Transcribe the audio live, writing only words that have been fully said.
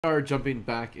Are jumping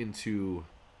back into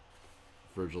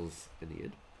Virgil's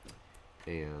Aeneid,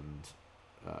 and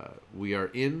we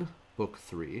are in book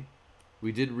 3.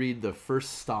 We did read the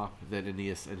first stop that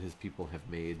Aeneas and his people have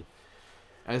made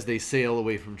as they sail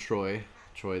away from Troy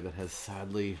that has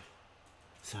sadly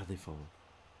fallen.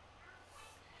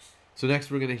 So next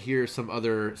we're going to hear some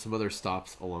other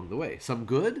stops along the way. Some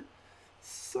good,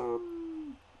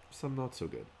 some not so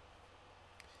good.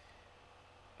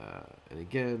 And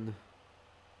again,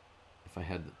 if I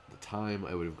had the time,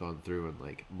 I would have gone through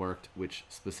and marked which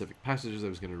specific passages I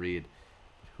was going to read.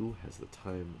 But who has the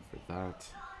time for that?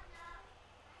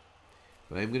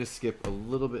 But I'm going to skip a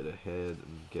little bit ahead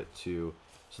and get to...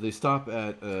 So they stop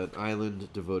at an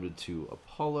island devoted to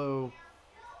Apollo.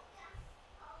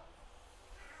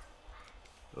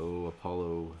 Oh,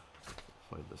 Apollo.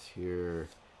 Find this here.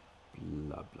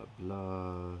 Blah, blah,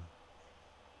 blah.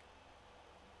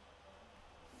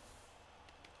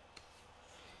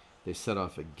 They set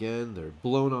off again. They're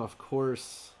blown off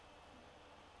course.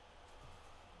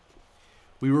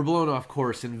 We were blown off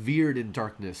course and veered in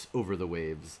darkness over the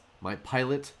waves. My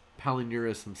pilot,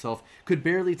 Palinurus himself, could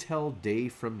barely tell day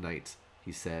from night,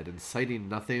 he said, and sighting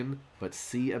nothing but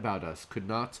sea about us, could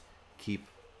not keep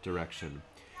direction.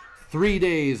 3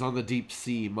 days on the deep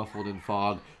sea, muffled in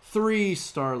fog, 3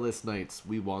 starless nights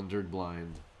we wandered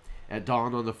blind. At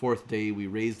dawn on the 4th day we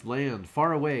raised land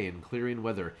far away in clearing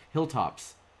weather,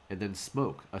 hilltops, and then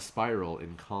smoke, a spiral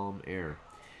in calm air.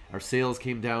 Our sails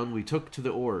came down, we took to the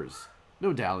oars.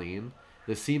 No dallying.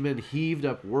 The seamen heaved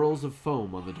up whirls of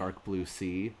foam on the dark blue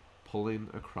sea, pulling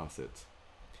across it.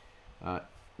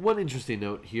 One interesting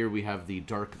note, here we have the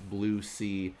dark blue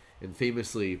sea, and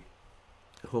famously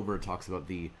Homer talks about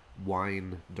the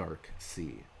wine dark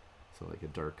sea. So like a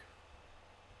dark,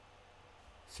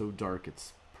 so dark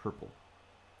it's purple.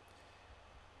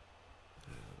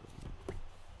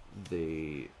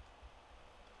 They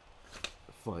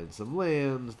find some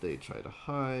land, they try to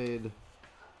hide.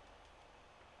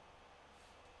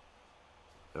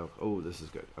 Oh, this is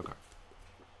good. Okay.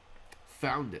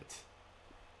 Found it.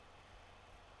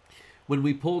 When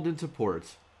we pulled into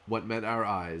port, what met our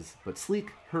eyes but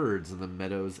sleek herds in the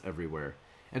meadows everywhere,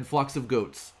 and flocks of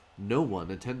goats, no one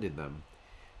attending them.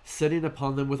 Setting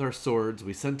upon them with our swords,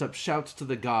 we sent up shouts to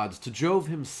the gods, to Jove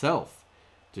himself,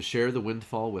 to share the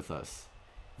windfall with us.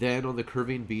 Then on the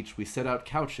curving beach we set out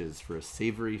couches for a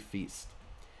savory feast.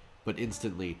 But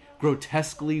instantly,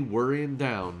 grotesquely whirring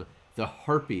down, the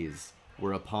harpies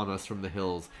were upon us from the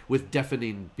hills, with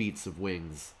deafening beats of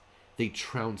wings. They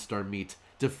trounced our meat,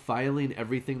 defiling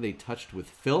everything they touched with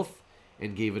filth,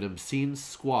 and gave an obscene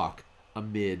squawk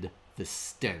amid the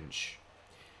stench.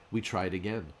 We tried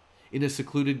again. In a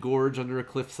secluded gorge under a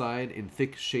cliffside, in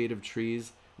thick shade of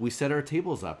trees, we set our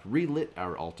tables up, relit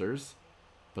our altars.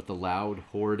 But the loud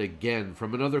horde again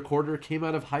from another quarter came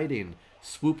out of hiding,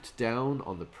 swooped down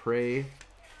on the prey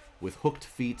with hooked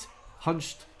feet,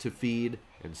 hunched to feed,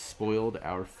 and spoiled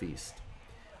our feast.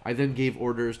 I then gave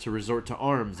orders to resort to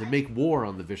arms and make war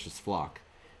on the vicious flock.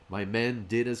 My men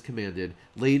did as commanded,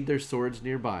 laid their swords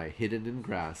nearby, hidden in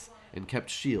grass, and kept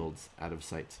shields out of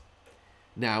sight.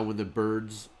 Now when the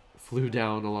birds flew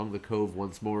down along the cove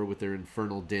once more with their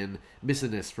infernal din,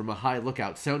 Mycinus from a high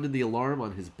lookout sounded the alarm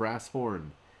on his brass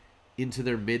horn. Into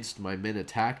their midst my men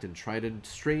attacked and tried a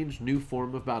strange new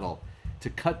form of battle,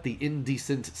 to cut the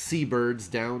indecent sea-birds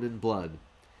down in blood.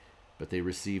 But they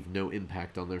received no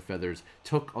impact on their feathers,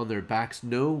 took on their backs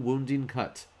no wounding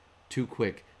cut. Too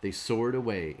quick they soared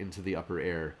away into the upper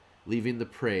air, leaving the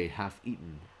prey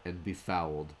half-eaten and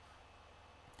befouled.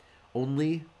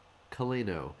 Only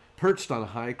Caleno, perched on a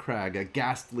high crag, a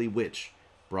ghastly witch,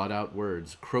 brought out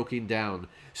words, croaking down,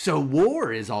 "So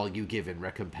war is all you give in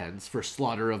recompense for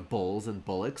slaughter of bulls and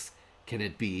bullocks? Can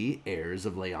it be, heirs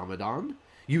of Laomedon?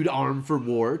 You'd arm for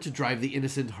war to drive the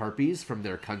innocent harpies from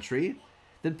their country?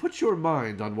 Then put your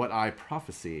mind on what I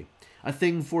prophesy, a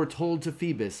thing foretold to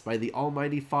Phoebus by the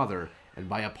Almighty Father, and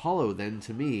by Apollo then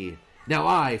to me. Now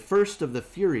I, first of the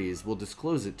Furies, will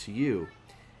disclose it to you.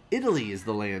 Italy is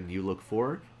the land you look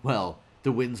for. Well,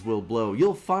 the winds will blow.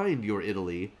 You'll find your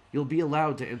Italy. You'll be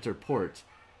allowed to enter port.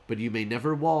 But you may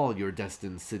never wall your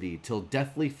destined city till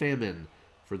deathly famine,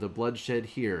 for the bloodshed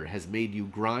here has made you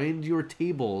grind your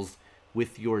tables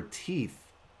with your teeth."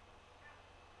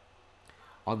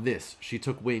 On this she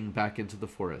took wing back into the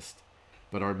forest,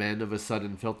 but our men of a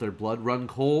sudden felt their blood run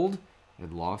cold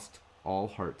and lost all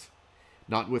heart.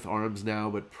 Not with arms now,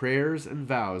 but prayers and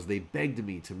vows, they begged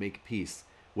me to make peace,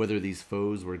 whether these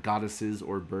foes were goddesses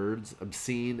or birds,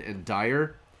 obscene and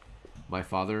dire. My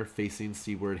father, facing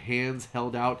seaward, hands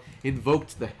held out,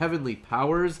 invoked the heavenly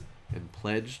powers, and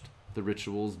pledged the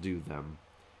rituals due them.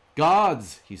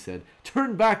 Gods, he said,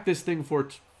 turn back this thing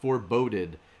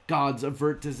foreboded. Gods,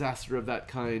 avert disaster of that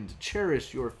kind.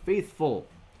 Cherish your faithful.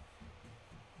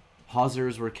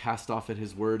 Hawsers were cast off at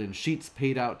his word, and sheets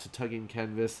paid out to tugging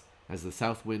canvas as the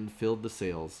south wind filled the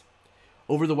sails.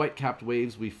 Over the white-capped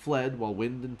waves we fled, while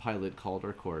wind and pilot called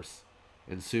our course.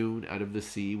 And soon, out of the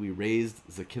sea, we raised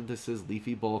Zacynthus's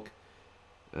leafy bulk.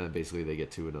 Basically, they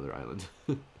get to another island.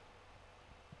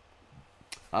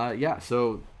 Yeah,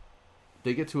 so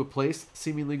they get to a place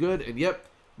seemingly good, and yep,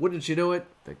 wouldn't you know it,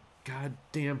 the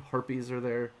goddamn harpies are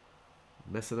there,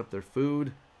 messing up their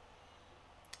food.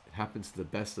 It happens to the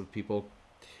best of people.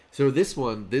 So this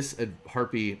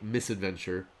harpy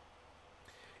misadventure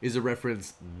is a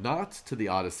reference not to the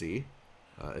Odyssey,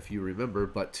 if you remember,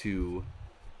 but to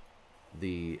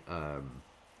the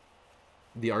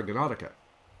Argonautica.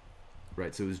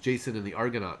 Right, so it was Jason and the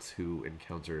Argonauts who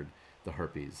encountered the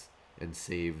harpies and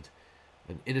saved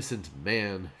an innocent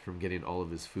man from getting all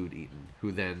of his food eaten,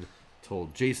 who then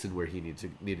told Jason where he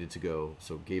needed to go,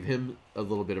 so gave him a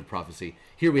little bit of prophecy.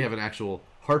 Here we have an actual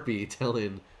harpy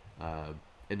telling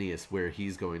Aeneas where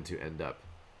he's going to end up.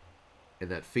 And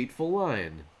that fateful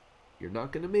line, you're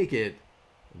not going to make it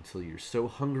until you're so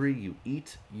hungry you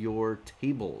eat your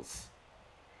tables.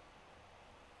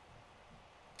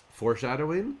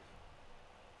 Foreshadowing?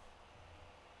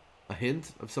 A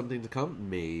hint of something to come?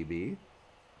 Maybe.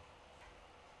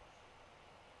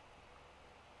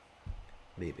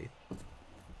 Maybe.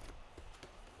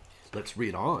 Let's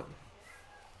read on.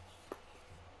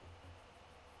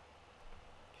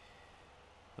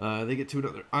 They get to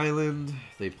another island.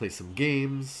 They play some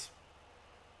games.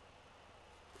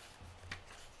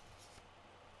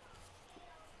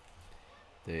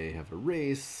 They have a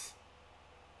race.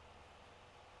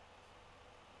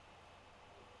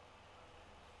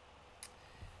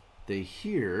 They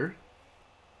hear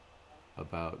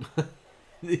about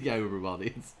the guy Uber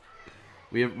Baldi's.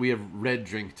 We have red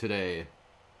drink today.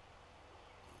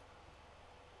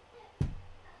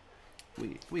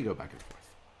 We go back and forth.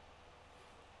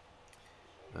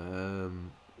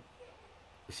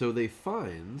 So they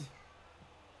find.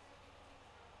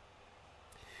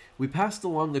 We passed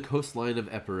along the coastline of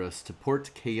Epirus to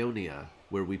Port Chaonia,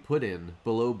 where we put in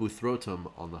below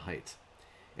Buthrotum on the height.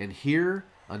 And here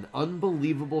an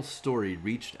unbelievable story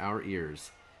reached our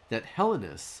ears, that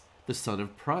Helenus, the son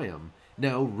of Priam,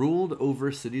 now ruled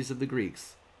over cities of the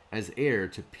Greeks, as heir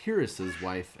to Pyrrhus's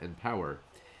wife and power.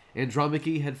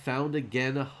 Andromache had found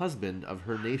again a husband of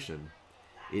her nation.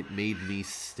 It made me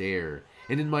stare,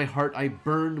 and in my heart I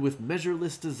burned with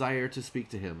measureless desire to speak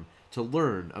to him, to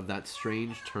learn of that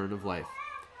strange turn of life.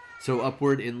 So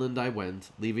upward inland I went,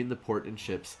 leaving the port in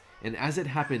ships, and as it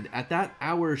happened, at that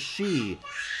hour she,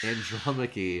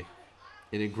 Andromache,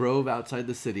 in a grove outside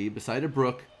the city, beside a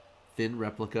brook, thin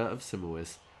replica of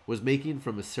Simois, was making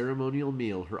from a ceremonial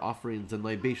meal her offerings and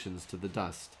libations to the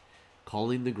dust,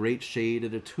 calling the great shade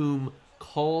at a tomb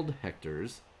called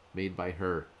Hector's, made by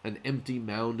her, an empty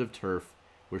mound of turf,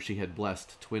 where she had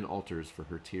blessed twin altars for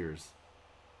her tears.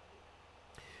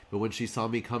 But when she saw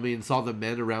me coming, saw the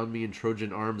men around me in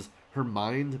Trojan arms, her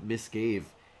mind misgave,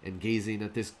 and gazing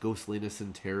at this ghostliness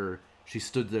and terror, she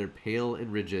stood there pale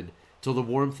and rigid, till the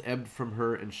warmth ebbed from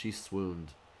her and she swooned.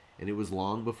 And it was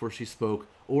long before she spoke,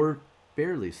 or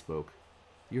barely spoke.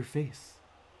 Your face,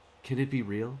 can it be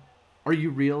real? Are you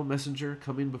real, messenger,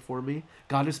 coming before me,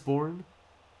 goddess born,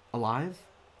 alive?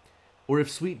 Or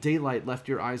if sweet daylight left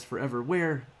your eyes forever,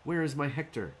 where is my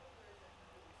Hector?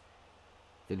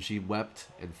 Then she wept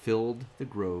and filled the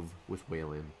grove with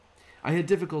wailing. I had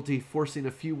difficulty forcing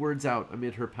a few words out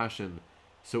amid her passion,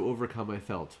 so overcome I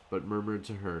felt, but murmured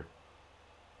to her,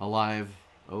 alive,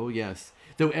 oh yes,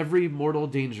 though every mortal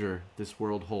danger this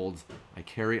world holds, I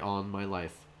carry on my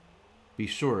life. Be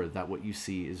sure that what you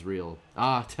see is real.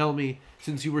 Ah, tell me,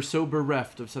 since you were so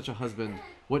bereft of such a husband,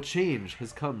 what change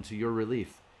has come to your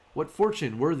relief? What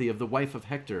fortune worthy of the wife of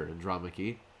Hector,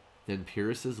 Andromache, than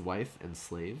Pyrrhus's wife and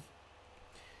slave?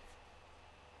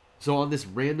 So on this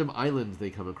random island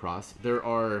they come across, there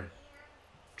are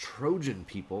Trojan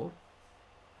people,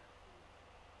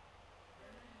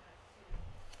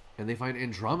 and they find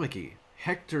Andromache,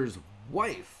 Hector's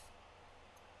wife,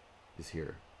 is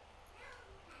here.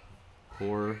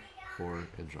 Poor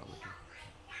Andromache.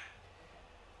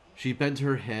 She bent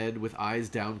her head with eyes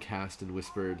downcast and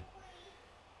whispered,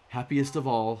 happiest of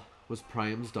all was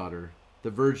Priam's daughter, the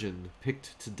virgin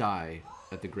picked to die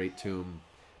at the great tomb,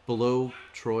 below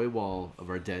Troy wall of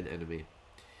our dead enemy.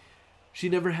 She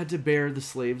never had to bear the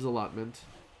slave's allotment,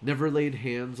 never laid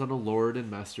hands on a lord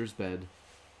and master's bed,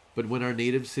 but when our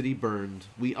native city burned,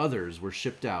 we others were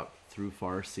shipped out through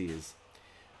far seas.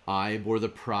 I bore the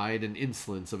pride and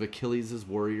insolence of Achilles'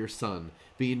 warrior son,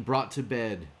 being brought to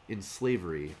bed in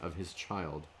slavery of his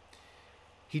child.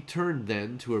 He turned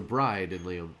then to a bride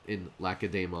in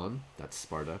Lacedaemon, that's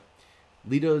Sparta,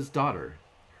 Leto's daughter,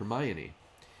 Hermione.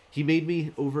 He made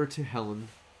me over to Helenus,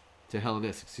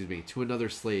 to another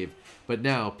slave, but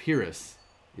now Pyrrhus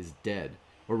is dead.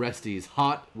 Orestes,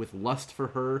 hot with lust for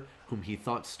her whom he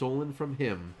thought stolen from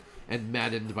him, and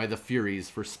maddened by the Furies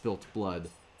for spilt blood,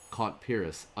 caught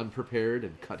Pyrrhus unprepared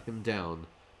and cut him down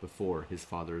before his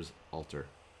father's altar.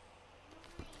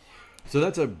 So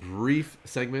that's a brief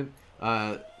segment.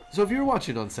 So if you were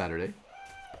watching on Saturday,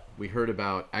 we heard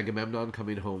about Agamemnon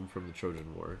coming home from the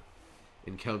Trojan War,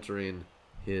 encountering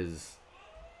his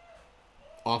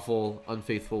awful,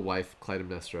 unfaithful wife,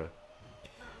 Clytemnestra,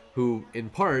 who in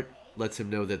part lets him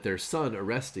know that their son,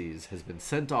 Orestes, has been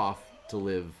sent off to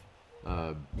live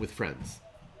with friends,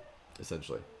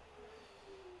 essentially.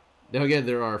 Now again,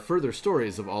 there are further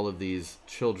stories of all of these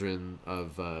children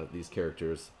of these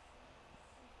characters.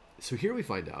 So here we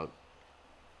find out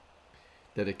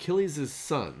that Achilles'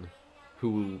 son,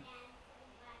 who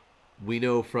we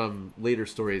know from later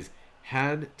stories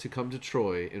had to come to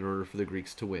Troy in order for the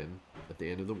Greeks to win at the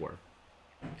end of the war,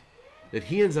 that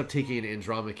he ends up taking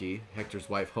Andromache, Hector's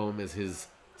wife, home as his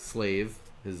slave,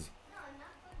 his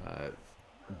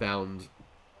bound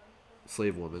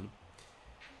slave woman.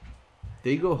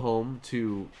 They go home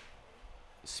to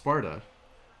Sparta,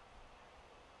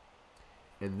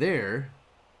 and there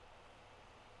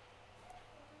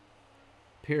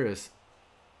Pyrrhus,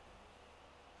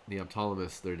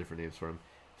 Neoptolemus, there are different names for him,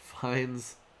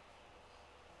 finds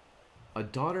a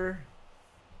daughter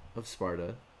of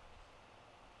Sparta,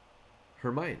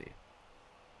 Hermione.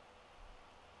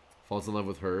 Falls in love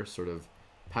with her, sort of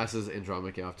passes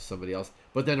Andromache off to somebody else.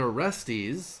 But then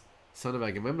Orestes, son of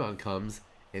Agamemnon, comes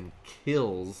and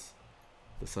kills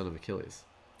the son of Achilles.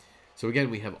 So again,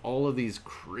 we have all of these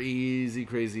crazy,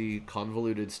 crazy,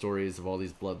 convoluted stories of all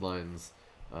these bloodlines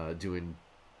doing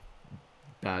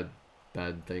bad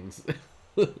things.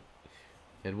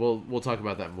 And we'll talk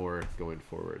about that more going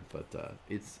forward, but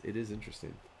it is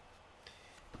interesting.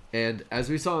 And as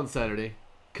we saw on Saturday,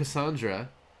 Cassandra,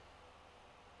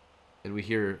 and we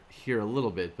hear a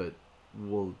little bit, but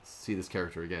we'll see this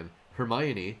character again,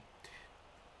 Hermione.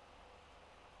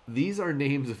 These are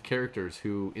names of characters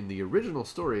who, in the original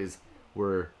stories,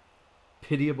 were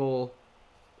pitiable,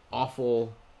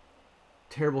 awful,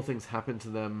 terrible things happened to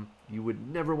them. You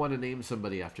would never want to name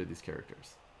somebody after these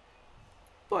characters.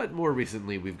 But more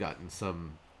recently, we've gotten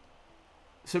some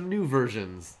new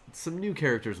versions, some new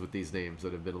characters with these names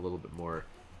that have been a little bit more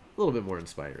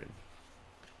inspiring,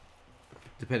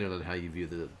 depending on how you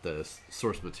view the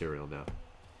source material now.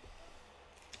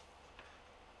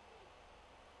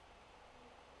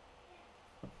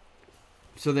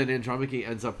 So then Andromache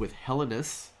ends up with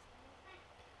Helenus,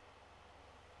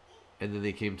 and then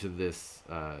they came to this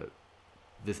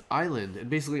island, and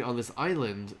basically on this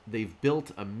island they've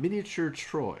built a miniature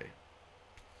Troy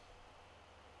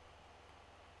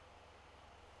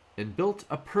and built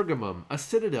a Pergamum, a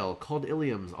citadel called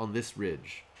Ilium's on this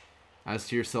ridge. As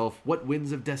to yourself, what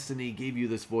winds of destiny gave you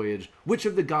this voyage? Which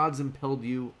of the gods impelled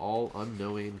you, all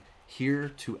unknowing, here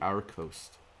to our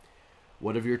coast?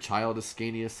 What of your child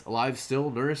Ascanius, alive still,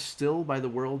 nourished still by the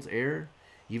world's air?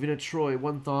 Even at Troy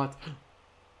one thought,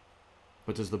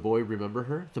 but does the boy remember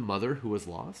her, the mother who was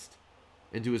lost?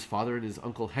 And do his father and his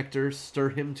uncle Hector stir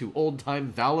him to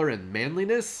old-time valor and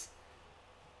manliness?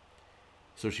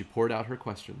 So she poured out her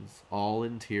questions, all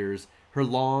in tears, her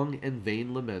long and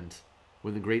vain lament,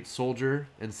 when the great soldier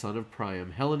and son of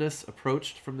Priam, Helenus,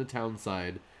 approached from the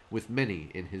townside with many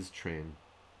in his train.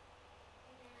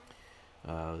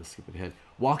 Let's skip ahead.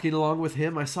 Walking along with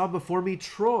him, I saw before me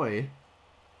Troy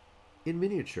in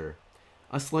miniature,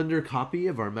 a slender copy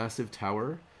of our massive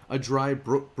tower, a dry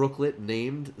brooklet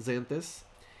named Xanthus,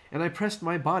 and I pressed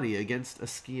my body against a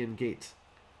Scaean gate.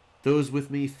 Those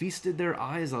with me feasted their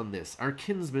eyes on this, our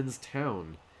kinsman's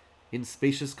town. In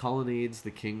spacious colonnades the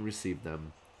king received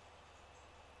them.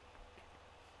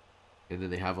 And then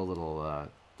they have a little,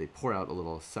 they pour out a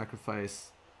little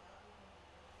sacrifice.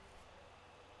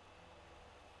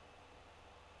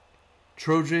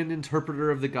 Trojan,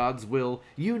 interpreter of the gods' will,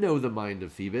 you know the mind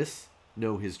of Phoebus,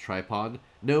 know his tripod,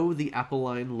 know the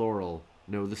Apolline laurel,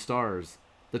 know the stars,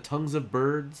 the tongues of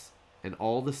birds, and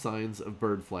all the signs of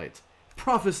bird flight.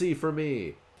 Prophecy for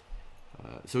me!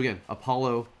 So again,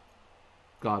 Apollo,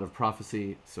 god of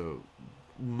prophecy, so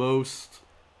most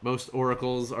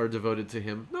oracles are devoted to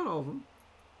him. Not all of them,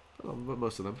 but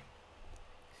most of them.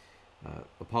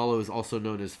 Apollo is also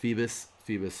known as Phoebus,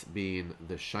 Phoebus being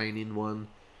the shining one.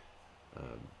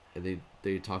 and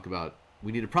they talk about,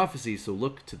 we need a prophecy, so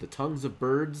look to the tongues of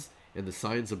birds and the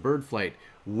signs of bird flight,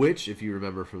 which, if you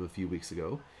remember from a few weeks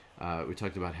ago, we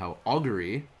talked about how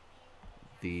augury,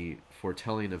 the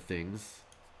foretelling of things,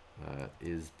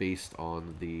 is based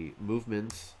on the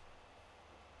movements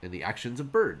and the actions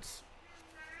of birds.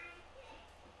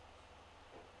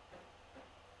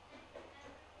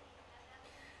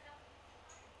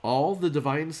 All the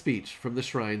divine speech from the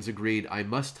shrines agreed I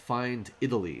must find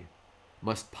Italy,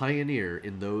 must pioneer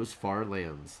in those far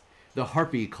lands. The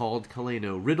harpy called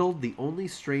Caleno riddled the only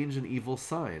strange and evil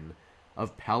sign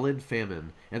of pallid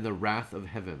famine and the wrath of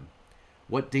heaven.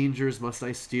 What dangers must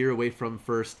I steer away from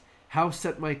first? How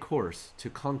set my course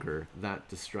to conquer that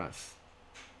distress?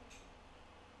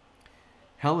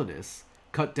 Helenus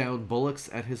cut down bullocks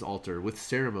at his altar with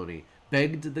ceremony,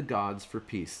 begged the gods for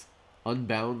peace,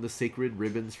 unbound the sacred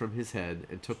ribbons from his head,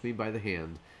 and took me by the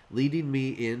hand, leading me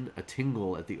in a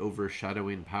tingle at the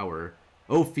overshadowing power.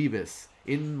 O Phoebus,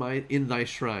 in thy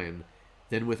shrine.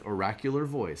 Then with oracular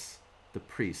voice the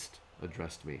priest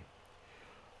addressed me.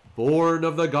 Born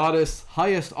of the goddess,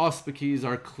 highest auspices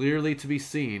are clearly to be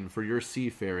seen for your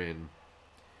seafaring.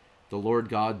 The Lord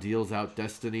God deals out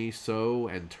destiny so,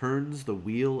 and turns the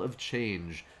wheel of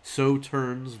change, so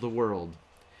turns the world.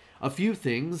 A few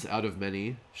things out of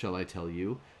many shall I tell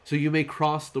you, so you may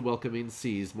cross the welcoming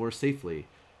seas more safely,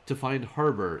 to find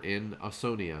harbor in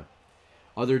Ausonia.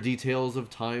 Other details of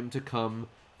time to come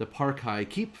the Parcae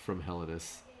keep from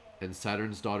Helenus, and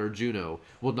Saturn's daughter Juno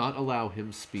will not allow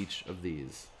him speech of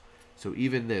these. So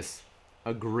even this,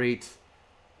 a great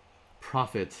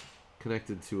prophet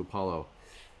connected to Apollo,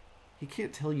 he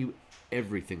can't tell you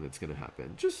everything that's going to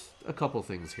happen. Just a couple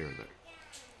things here and there.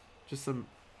 Just some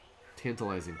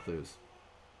tantalizing clues.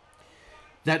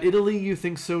 That Italy you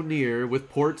think so near,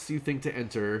 with ports you think to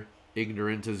enter,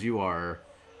 ignorant as you are,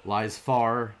 lies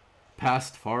far,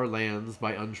 past far lands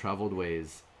by untraveled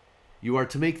ways. You are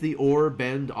to make the oar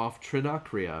bend off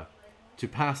Trinacria, to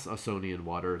pass Ausonian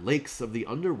water, lakes of the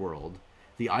underworld,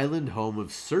 the island home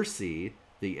of Circe, the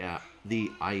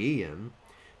Aeaean,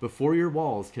 before your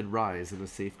walls can rise in a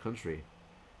safe country.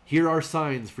 Here are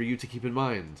signs for you to keep in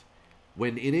mind.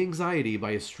 When in anxiety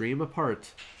by a stream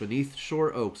apart, beneath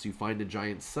shore oaks you find a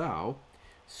giant sow,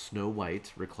 snow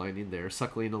white, reclining there,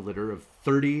 suckling a litter of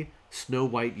 30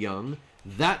 snow-white young,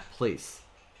 that place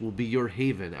will be your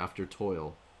haven after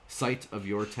toil, site of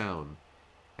your town.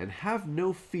 And have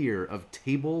no fear of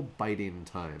table-biting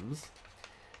times.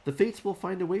 The fates will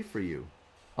find a way for you.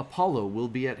 Apollo will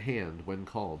be at hand when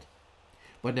called.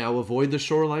 But now avoid the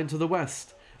shoreline to the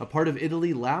west, a part of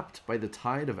Italy lapped by the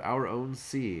tide of our own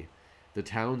sea. The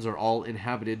towns are all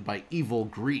inhabited by evil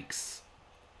Greeks.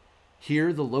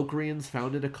 Here the Locrians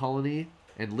founded a colony,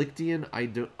 and Lyctian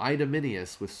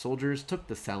Idomeneus with soldiers took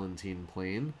the Salentine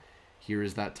plain. Here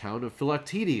is that town of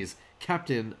Philoctetes,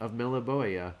 captain of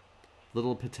Meliboea,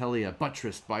 little Petelia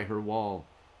buttressed by her wall.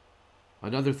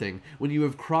 Another thing, when you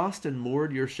have crossed and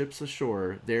moored your ships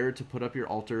ashore, there to put up your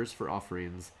altars for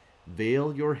offerings,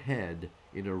 veil your head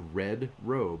in a red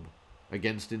robe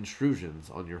against intrusions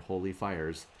on your holy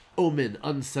fires. Omen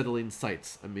unsettling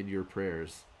sights amid your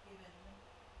prayers.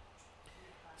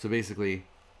 So basically,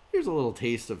 here's a little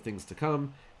taste of things to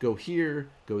come. Go here,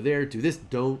 go there, do this,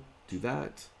 don't do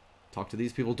that. Talk to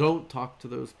these people, don't talk to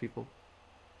those people.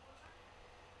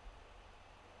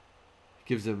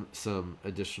 Gives them some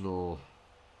additional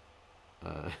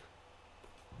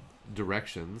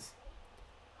directions.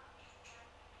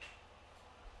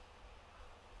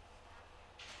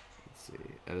 Let's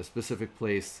see. At a specific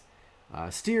place,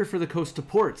 steer for the coast to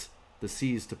port, the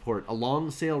seas to port, a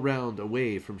long sail round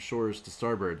away from shores to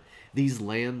starboard. These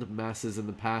land masses in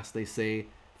the past, they say,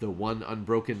 the one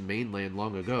unbroken mainland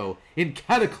long ago, in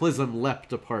cataclysm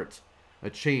leapt apart, a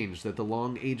change that the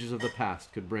long ages of the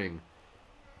past could bring.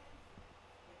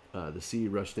 The sea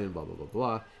rushed in, blah, blah, blah,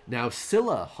 blah. Now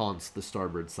Scylla haunts the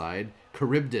starboard side,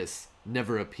 Charybdis,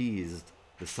 never appeased,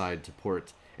 the side to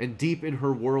port, and deep in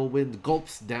her whirlwind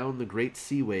gulps down the great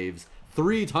sea waves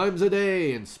 3 times a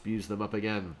day and spews them up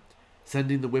again,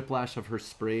 sending the whiplash of her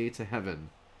spray to heaven.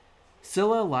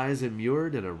 Scylla lies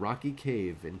immured in a rocky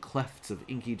cave in clefts of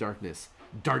inky darkness,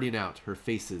 darting out her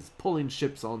faces, pulling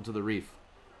ships onto the reef.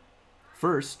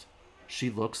 First, she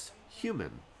looks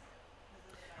human.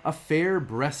 A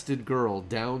fair-breasted girl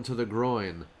down to the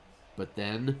groin, but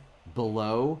then,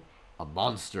 below, a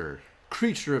monster,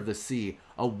 creature of the sea,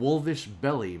 a wolvish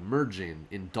belly merging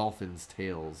in dolphins'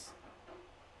 tails.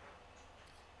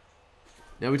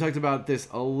 Now, we talked about this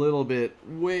a little bit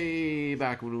way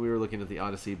back when we were looking at the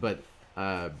Odyssey, but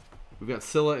we've got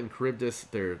Scylla and Charybdis.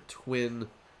 They're twin,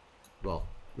 well,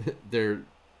 they're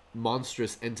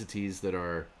monstrous entities that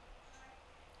are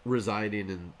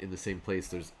residing in the same place.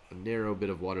 There's a narrow bit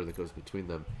of water that goes between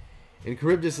them. And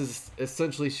Charybdis is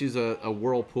essentially, she's a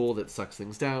whirlpool that sucks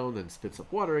things down and spits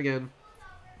up water again.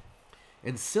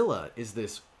 And Scylla is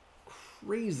this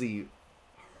crazy,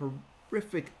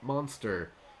 horrific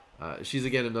monster. She's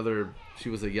again she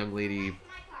was a young lady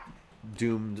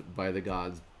doomed by the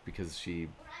gods because she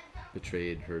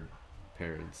betrayed her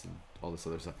parents and all this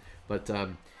other stuff. But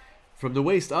from the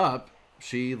waist up,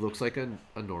 she looks like a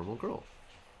normal girl.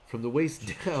 From the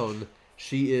waist down,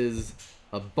 she is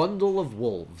a bundle of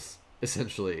wolves,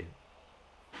 essentially.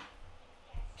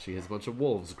 She has a bunch of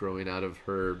wolves growing out of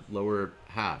her lower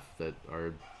half that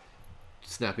are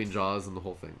snapping jaws and the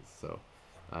whole thing. So,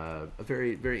 a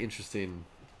very, very interesting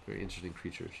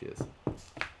creature she is.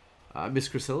 Miss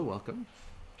Priscilla, welcome.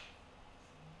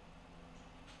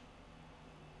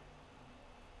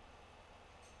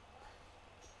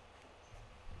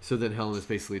 So then Helenus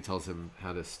basically tells him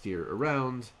how to steer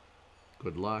around.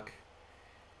 Good luck.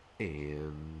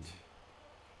 And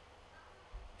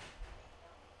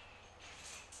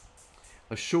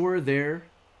ashore there,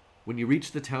 when you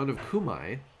reach the town of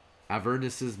Cumae,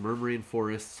 Avernus's murmuring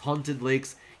forests, haunted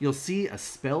lakes, you'll see a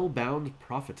spellbound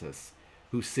prophetess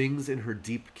who sings in her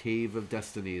deep cave of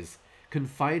destinies,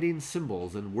 confiding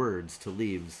symbols and words to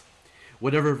leaves.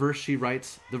 Whatever verse she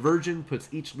writes, the Virgin puts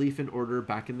each leaf in order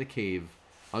back in the cave.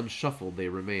 Unshuffled they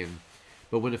remain.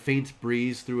 But when a faint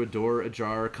breeze through a door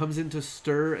ajar comes in to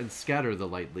stir and scatter the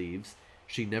light leaves,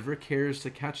 she never cares to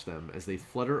catch them as they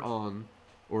flutter on,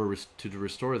 or to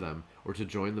restore them, or to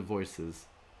join the voices.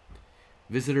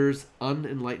 Visitors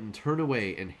unenlightened turn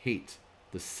away and hate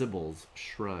the Sibyl's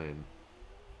shrine.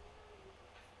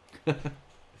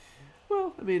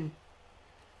 Well, I mean,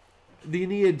 the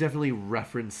Aeneid definitely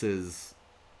references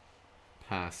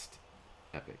past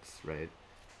epics, right?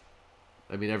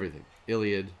 I mean, everything.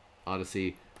 Iliad,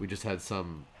 Odyssey. We just had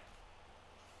some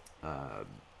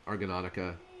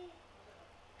Argonautica.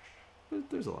 But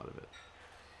there's a lot of it.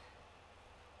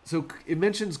 So it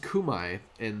mentions Cumae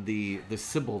and the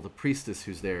Sibyl, the priestess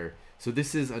who's there. So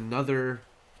this is another...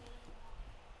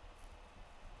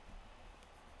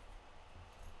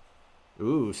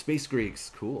 Ooh, Space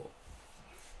Greeks. Cool.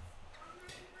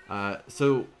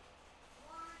 So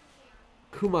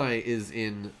Cumae is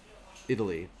in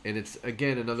Italy, and it's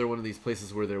again another one of these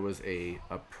places where there was a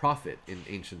prophet in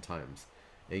ancient times,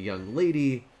 a young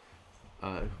lady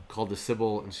called the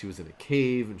Sibyl, and she was in a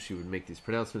cave, and she would make these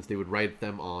pronouncements. They would write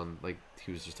them on, like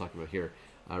he was just talking about here,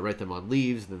 write them on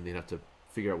leaves, and then they'd have to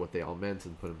figure out what they all meant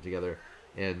and put them together.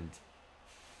 And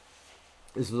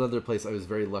this was another place I was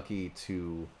very lucky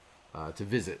to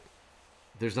visit.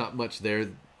 There's not much there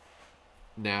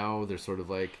now. There's sort of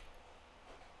like,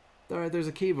 all right, there's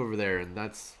a cave over there, and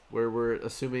that's where we're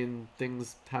assuming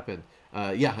things happen.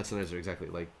 Yeah, Hudson Eyes are exactly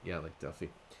like Delphi.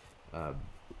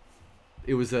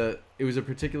 It was a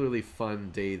particularly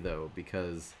fun day though,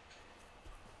 because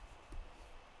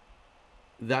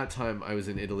that time I was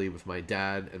in Italy with my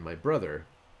dad and my brother,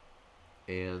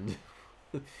 and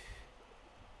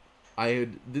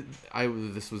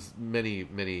this was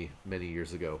many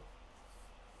years ago,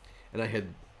 and I had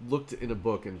looked in a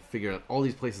book and figured out all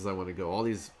these places I want to go, all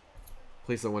these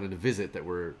places I wanted to visit that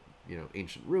were, you know,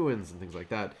 ancient ruins and things like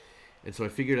that. And so I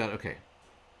figured out, okay,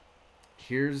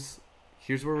 here's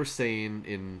where we're staying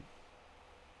in,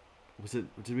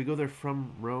 did we go there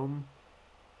from Rome?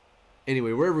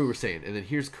 Anyway, wherever we were staying. And then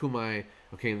here's Cumae.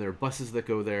 Okay, and there are buses that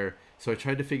go there. So I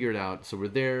tried to figure it out. So we're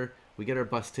there, we get our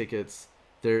bus tickets.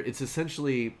 It's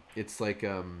essentially, it's like,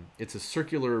 it's a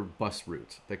circular bus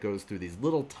route that goes through these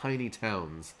little tiny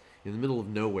towns in the middle of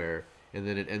nowhere, and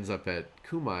then it ends up at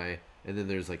Cumae, and then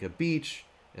there's like a beach,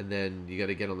 and then you got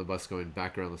to get on the bus going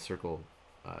back around the circle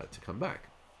to come back.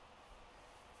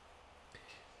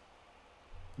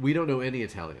 We don't know any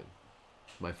Italian,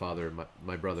 my father,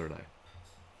 my brother, and I.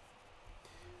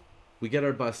 We get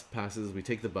our bus passes, we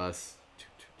take the bus,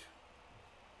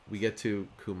 we get to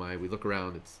Cumae, we look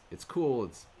around, it's cool,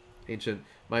 it's ancient.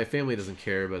 My family doesn't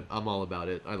care, but I'm all about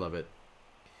it. I love it.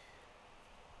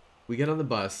 We get on the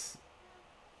bus,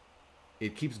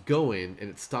 it keeps going, and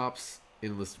it stops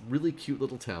in this really cute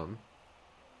little town.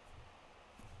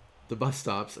 The bus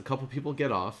stops, a couple people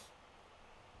get off,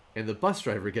 and the bus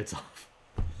driver gets off.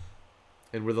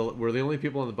 And we're the only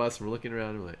people on the bus, and we're looking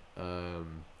around, and we're like,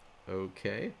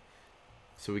 okay.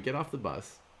 So we get off the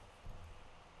bus,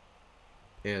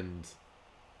 and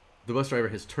the bus driver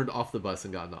has turned off the bus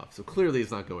and gotten off. So clearly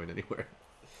he's not going anywhere.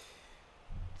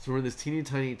 So we're in this teeny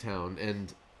tiny town,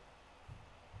 and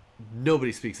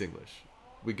nobody speaks English.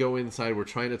 We go inside, we're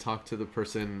trying to talk to the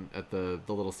person at the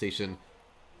little station.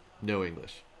 No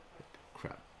English.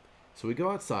 Crap. So we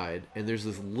go outside, and there's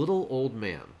this little old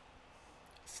man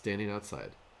standing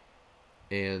outside.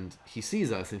 And he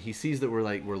sees us, and he sees that we're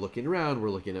looking around, we're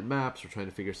looking at maps, we're trying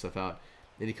to figure stuff out.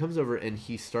 And he comes over, and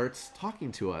he starts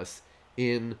talking to us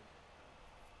in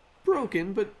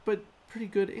broken but pretty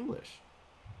good English.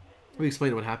 We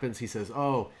explain what happens. He says,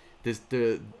 "Oh,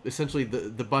 essentially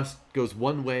the bus goes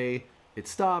one way, it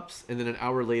stops, and then an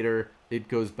hour later it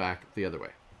goes back the other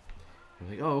way." I'm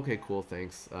like, "Oh, okay, cool,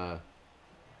 thanks."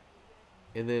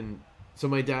 And then so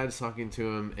my dad's talking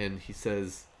to him, and he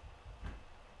says,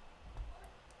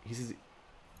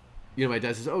 my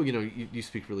dad says, "Oh, you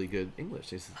speak really good English."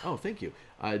 He says, "Oh, thank you.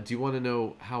 Do you want to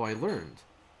know how I learned?"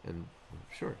 And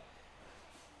sure.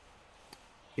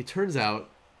 It turns out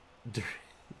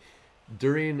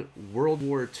during World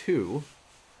War II,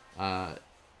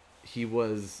 he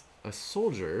was a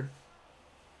soldier,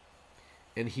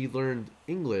 and he learned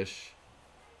English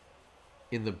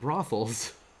in the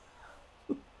brothels.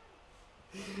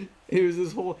 It was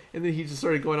this whole, and then he just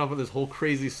started going off on this whole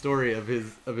crazy story of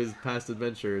his past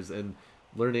adventures and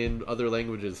learning other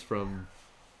languages from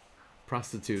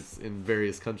prostitutes in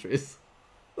various countries.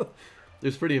 It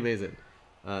was pretty amazing.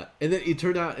 And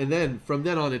then from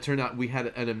then on, it turned out we had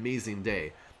an amazing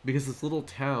day, because this little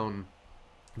town,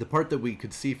 the part that we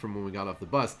could see from when we got off the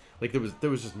bus, like there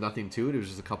was just nothing to it. It was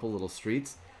just a couple little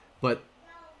streets, but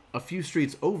a few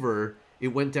streets over, it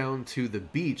went down to the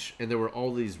beach, and there were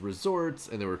all these resorts,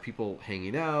 and there were people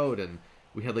hanging out, and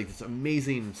we had like this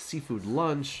amazing seafood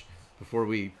lunch before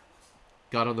we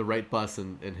got on the right bus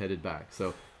and headed back.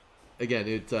 So again,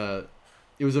 it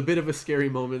was a bit of a scary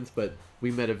moment, but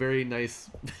we met a very nice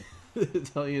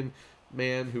Italian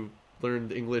man who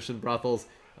learned English in brothels,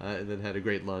 and then had a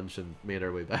great lunch and made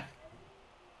our way back.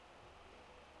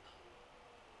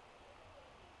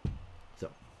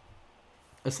 So,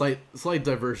 a slight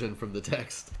diversion from the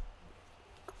text.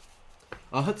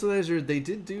 Hudson Azure, they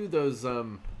did do those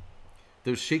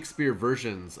Shakespeare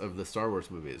versions of the Star Wars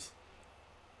movies,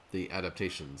 the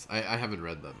adaptations. I haven't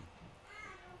read them,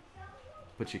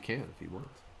 but you can if you want.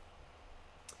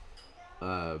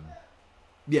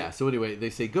 Yeah, so anyway, they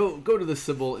say go to the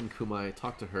Sibyl in Kumai,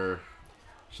 talk to her.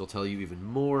 She'll tell you even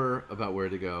more about where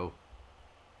to go.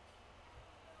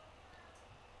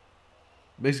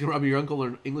 Mexican Robbie, your uncle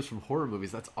learned English from horror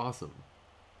movies. That's awesome.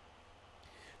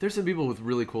 There's some people with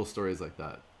really cool stories like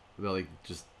that. About like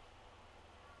just,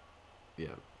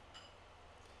 yeah,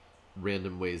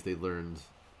 random ways they learned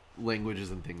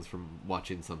languages and things from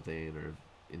watching something or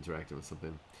interacting with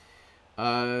something.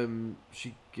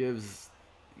 She gives,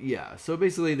 yeah. So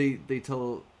basically, they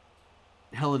tell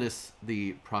Helenus,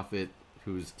 the prophet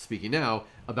who's speaking now,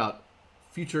 about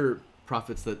future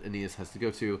prophets that Aeneas has to go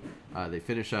to. They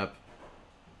finish up,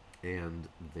 and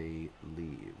they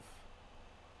leave.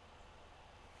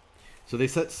 So they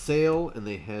set sail, and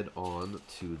they head on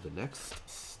to the next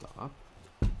stop.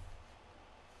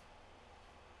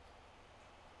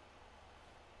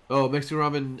 Oh, Mexican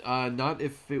Robin, not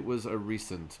if it was a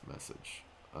recent message,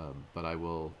 but I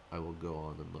will go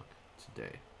on and look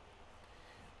today.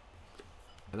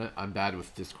 And I'm bad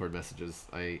with Discord messages.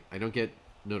 I don't get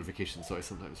notifications, so I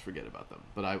sometimes forget about them.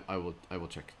 But I will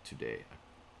check today. I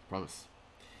promise.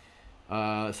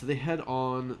 So they head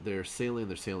on. They're sailing.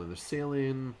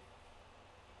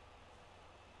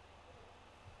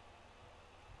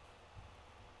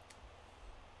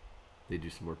 They do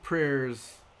some more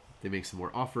prayers. They make some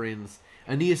more offerings.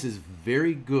 Aeneas is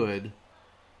very good.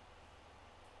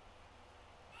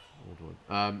 Hold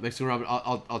on. Mexican Robin,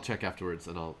 I'll check afterwards,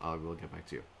 and I will get back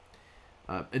to you.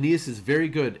 Aeneas is very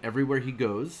good everywhere he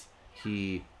goes.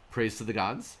 He prays to the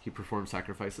gods. He performs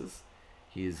sacrifices.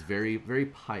 He is very, very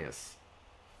pious.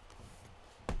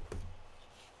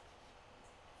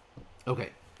 Okay.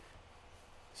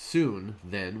 Soon,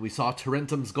 then, we saw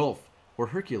Tarentum's Gulf, or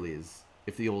Hercules,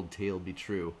 if the old tale be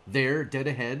true. There, dead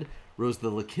ahead, rose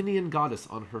the Lacinian goddess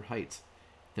on her height.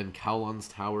 Then Caulon's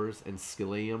towers and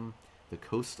Scyllaeum, the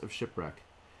coast of shipwreck.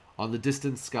 On the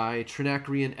distant sky,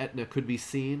 Trinacri and Etna could be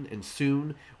seen, and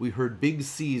soon we heard big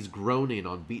seas groaning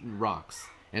on beaten rocks,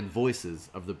 and voices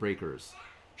of the breakers.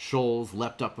 Shoals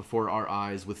leapt up before our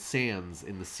eyes with sands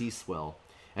in the sea swell,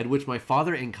 at which my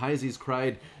father Anchises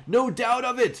cried, "No doubt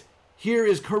of it! Here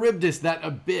is Charybdis, that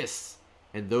abyss!"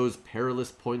 And those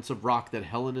perilous points of rock that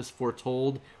Helenus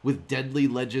foretold, with deadly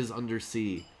ledges under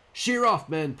sea. "Sheer off,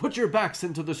 men! Put your backs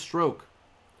into the stroke!"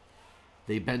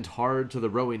 They bent hard to the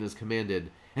rowing as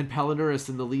commanded, and Palinurus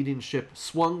in the leading ship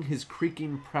swung his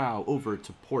creaking prow over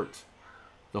to port.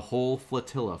 The whole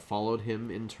flotilla followed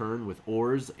him in turn with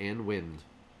oars and wind.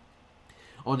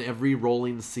 On every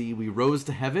rolling sea we rose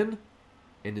to heaven,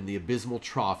 and in the abysmal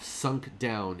trough sunk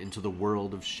down into the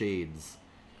world of shades.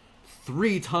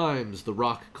 3 times the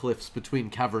rock cliffs between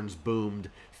caverns boomed.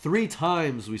 3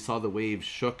 times we saw the waves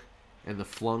shook, and the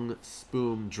flung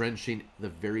spume drenching the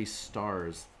very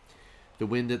stars. The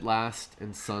wind at last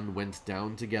and sun went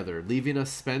down together, leaving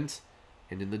us spent,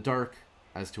 and in the dark,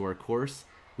 as to our course,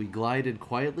 we glided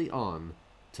quietly on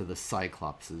to the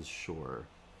Cyclops' shore.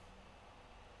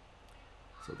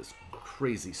 So this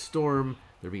crazy storm,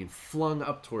 they're being flung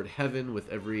up toward heaven with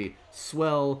every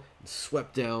swell, and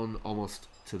swept down almost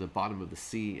to the bottom of the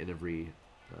sea in every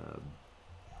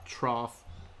trough,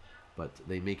 but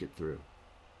they make it through.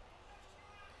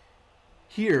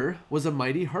 Here was a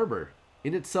mighty harbor,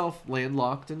 in itself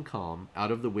landlocked and calm,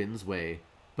 out of the wind's way,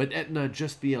 but Etna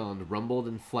just beyond rumbled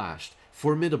and flashed,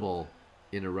 formidable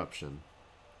in eruption.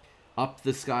 Up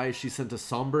the sky she sent a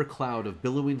somber cloud of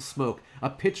billowing smoke, a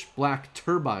pitch-black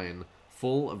turbine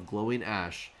full of glowing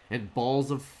ash, and balls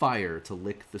of fire to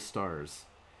lick the stars.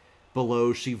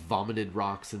 Below she vomited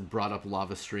rocks and brought up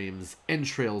lava streams,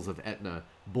 entrails of Etna,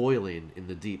 boiling in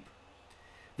the deep.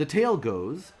 The tale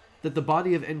goes that the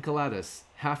body of Enceladus,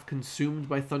 half consumed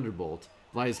by thunderbolt,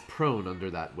 lies prone under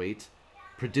that weight,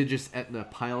 prodigious Etna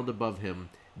piled above him,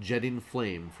 jetting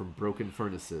flame from broken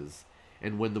furnaces,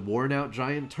 and when the worn-out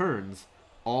giant turns,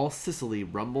 all Sicily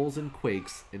rumbles and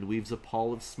quakes and weaves a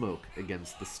pall of smoke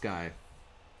against the sky.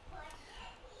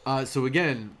 So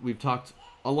again, we've talked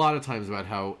a lot of times about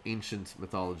how ancient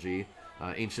mythology,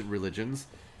 ancient religions,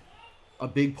 a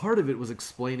big part of it was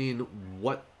explaining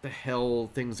what the hell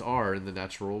things are in the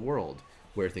natural world,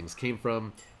 where things came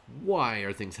from, why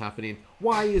are things happening,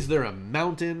 why is there a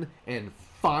mountain and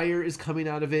fire is coming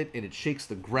out of it and it shakes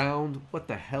the ground, what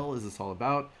the hell is this all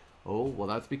about? Oh, well,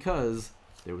 that's because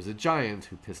there was a giant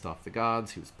who pissed off the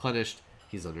gods, he was punished,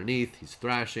 he's underneath, he's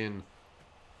thrashing.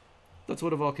 That's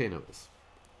what a volcano is.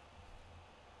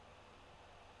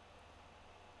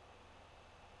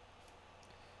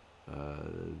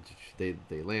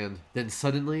 They land. Then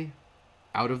suddenly,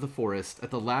 out of the forest, at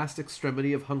the last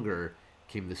extremity of hunger,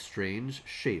 came the strange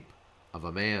shape of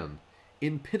a man,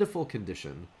 in pitiful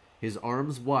condition, his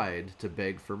arms wide to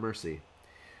beg for mercy.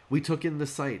 We took in the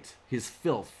sight, his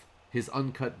filth, his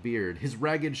uncut beard, his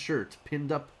ragged shirt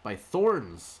pinned up by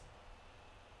thorns.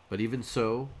 But even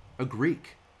so, a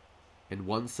Greek, and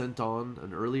one sent on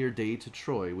an earlier day to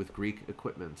Troy with Greek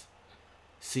equipment.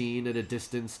 Seen at a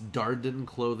distance, Dardan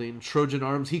clothing, Trojan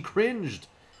arms, he cringed,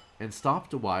 and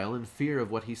stopped a while in fear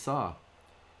of what he saw.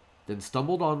 Then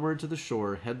stumbled onward to the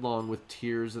shore, headlong with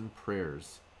tears and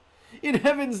prayers. "In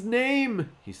heaven's name,"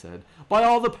 he said, "by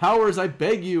all the powers I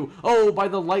beg you, oh, by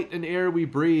the light and air we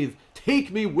breathe,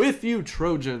 take me with you,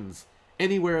 Trojans.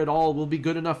 Anywhere at all will be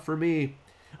good enough for me.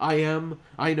 I am,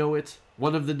 I know it,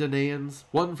 one of the Danaans,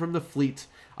 one from the fleet.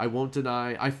 I won't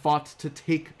deny, I fought to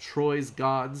take Troy's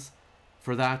gods.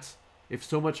 For that, if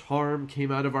so much harm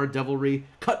came out of our devilry,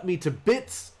 cut me to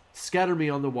bits, scatter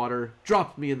me on the water,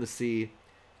 drop me in the sea.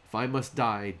 If I must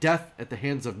die, death at the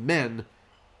hands of men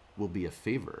will be a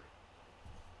favor."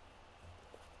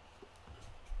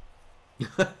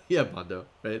 Yeah, Mondo,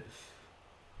 right?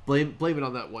 Blame it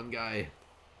on that one guy.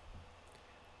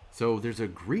 So there's a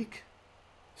Greek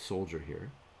soldier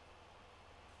here.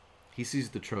 He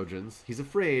sees the Trojans. He's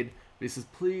afraid, but he says,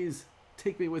 "Please,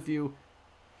 take me with you.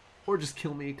 Or just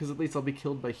kill me, because at least I'll be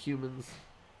killed by humans."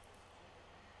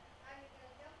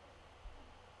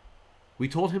 We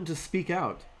told him to speak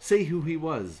out, say who he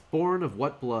was, born of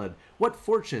what blood, what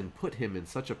fortune put him in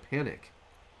such a panic.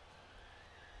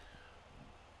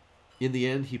 In the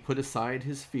end, he put aside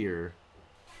his fear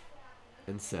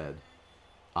and said,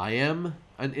 "I am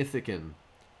an Ithacan,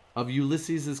 of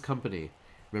Ulysses' company."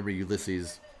 Remember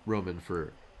Ulysses, Roman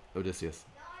for Odysseus.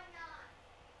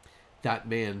 "That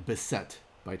man beset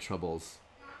by troubles.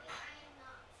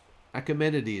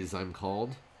 Achaemenides I'm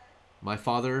called. My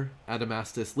father,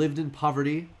 Adamastus, lived in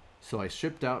poverty, so I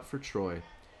shipped out for Troy.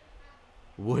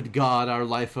 Would God our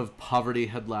life of poverty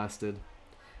had lasted.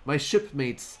 My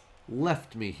shipmates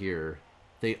left me here.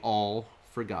 They all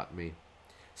forgot me.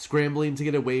 Scrambling to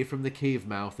get away from the cave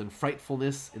mouth and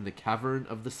frightfulness in the cavern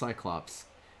of the Cyclops.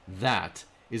 That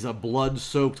is a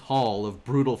blood-soaked hall of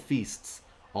brutal feasts,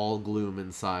 all gloom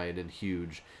inside and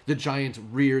huge. The giant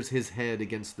rears his head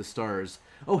against the stars.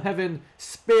 O heaven,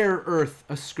 spare earth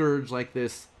a scourge like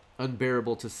this,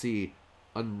 unbearable to see,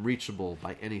 unreachable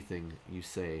by anything you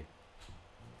say."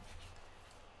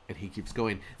 And he keeps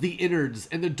going. "The innards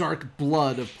and the dark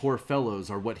blood of poor fellows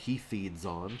are what he feeds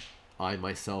on. I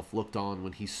myself looked on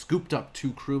when he scooped up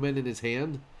 2 crewmen in his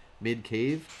hand,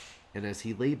 mid-cave, and as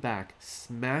he lay back,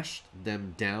 smashed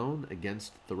them down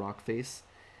against the rock face,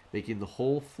 making the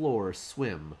whole floor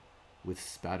swim with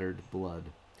spattered blood.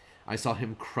 I saw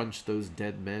him crunch those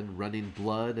dead men, running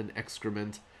blood and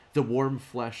excrement, the warm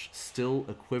flesh still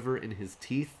a quiver in his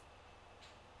teeth.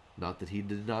 Not that he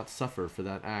did not suffer for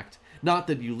that act, not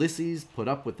that Ulysses put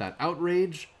up with that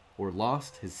outrage, or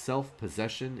lost his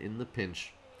self-possession in the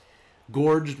pinch.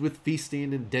 Gorged with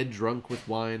feasting and dead drunk with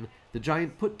wine, the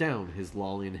giant put down his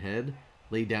lolling head,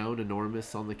 lay down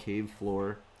enormous on the cave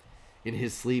floor. In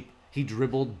his sleep he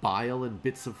dribbled bile and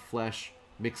bits of flesh,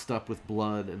 mixed up with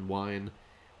blood and wine.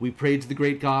 We prayed to the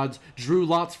great gods, drew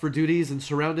lots for duties, and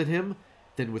surrounded him,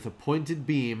 then with a pointed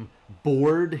beam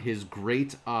bored his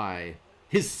great eye,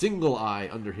 his single eye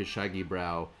under his shaggy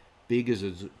brow, big as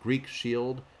a Greek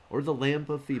shield or the lamp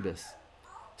of Phoebus.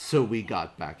 So we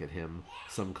got back at him,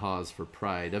 some cause for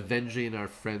pride, avenging our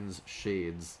friend's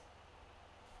shades.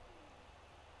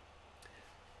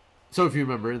 So if you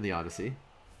remember in the Odyssey,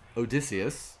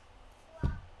 Odysseus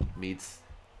meets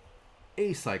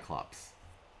a Cyclops.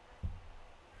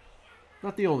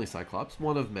 Not the only Cyclops,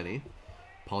 one of many.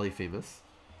 Polyphemus.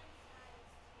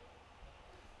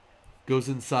 Goes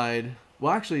inside.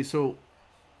 Well, actually, so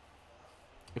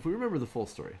if we remember the full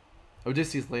story,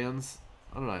 Odysseus lands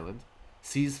on an island,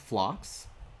 sees flocks,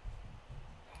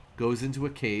 goes into a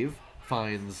cave,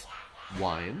 finds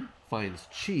wine, finds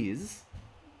cheese.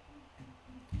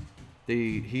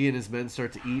 He and his men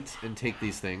start to eat and take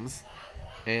these things,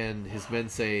 and his men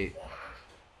say,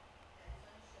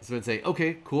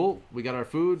 okay, cool, we got our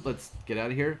food, let's get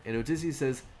out of here. And Odysseus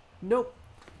says, nope,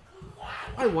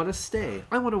 I want to stay.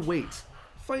 I want to wait.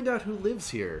 Find out who lives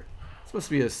here. This must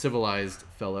be a civilized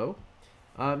fellow.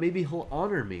 Maybe he'll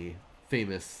honor me,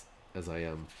 famous as I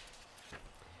am.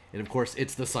 And of course,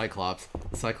 it's the Cyclops.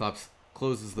 The Cyclops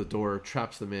closes the door,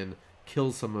 traps them in,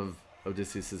 kills some of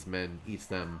Odysseus's men, eats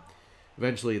them.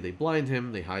 Eventually, they blind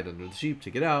him. They hide under the sheep to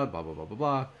get out. Blah, blah, blah,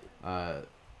 blah, blah.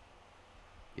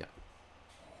 Yeah.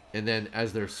 And then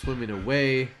as they're swimming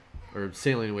away, or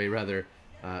sailing away, rather,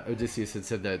 Odysseus had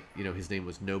said that, his name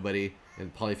was Nobody.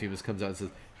 And Polyphemus comes out and says,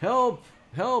 help!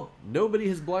 Help! Nobody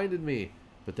has blinded me.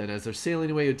 But then as they're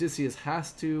sailing away, Odysseus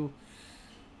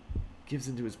gives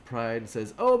into his pride and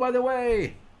says, oh, by the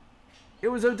way, it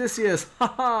was Odysseus! Ha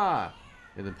ha!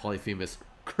 And then Polyphemus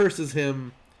curses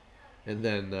him. And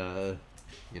then,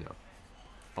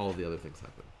 all of the other things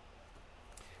happen.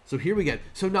 So here we get...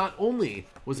 So not only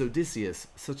was Odysseus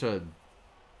such a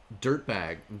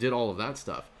dirtbag and did all of that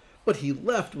stuff, but he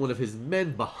left one of his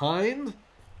men behind,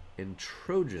 and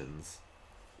Trojans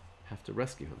have to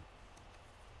rescue him.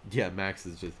 Yeah, Max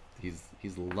is just...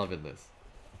 He's loving this.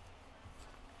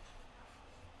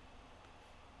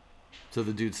 So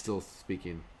the dude's still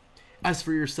speaking. As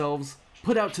for yourselves...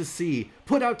 Put out to sea,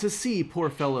 poor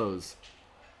fellows.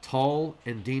 Tall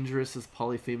and dangerous as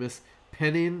Polyphemus,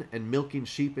 penning and milking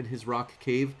sheep in his rock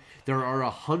cave, there are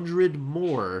 100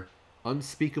 more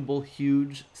unspeakable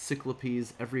huge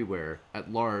Cyclopes everywhere,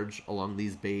 at large along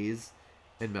these bays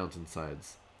and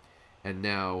mountainsides. And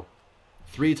now,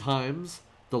 3 times,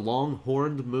 the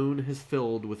long-horned moon has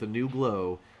filled with a new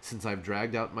glow since I've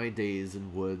dragged out my days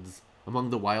in woods, among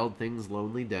the wild things'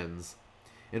 lonely dens.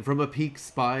 And from a peak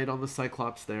spied on the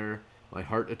Cyclops there, my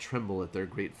heart a-tremble at their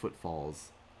great footfalls,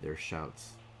 their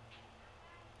shouts.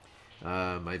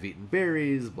 I've eaten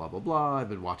berries, blah, blah, blah. I've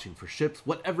been watching for ships,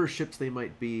 whatever ships they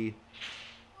might be.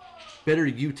 Better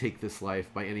you take this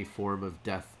life by any form of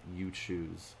death you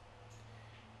choose.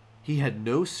 He had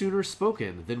no sooner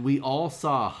spoken than we all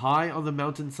saw high on the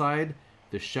mountainside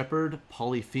the shepherd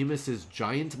Polyphemus's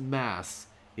giant mass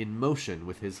in motion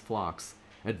with his flocks,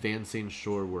 advancing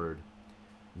shoreward.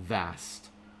 Vast,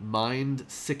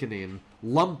 mind-sickening,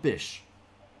 lumpish,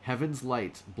 heaven's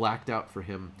light blacked out for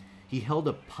him. He held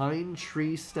a pine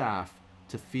tree staff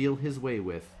to feel his way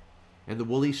with, and the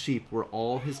woolly sheep were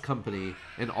all his company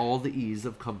and all the ease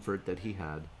of comfort that he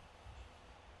had.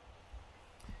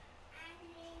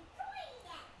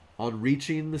 On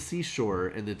reaching the seashore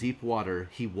and the deep water,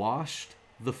 he washed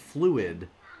the fluid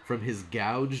from his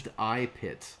gouged eye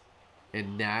pit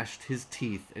and gnashed his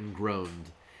teeth and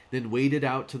groaned, then waded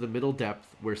out to the middle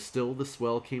depth where still the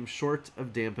swell came short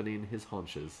of dampening his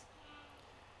haunches.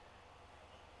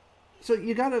 So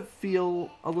you gotta feel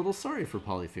a little sorry for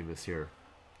Polyphemus here.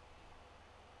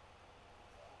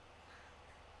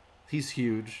 He's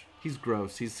huge, he's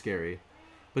gross, he's scary,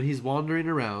 but he's wandering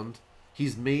around.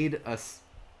 He's made a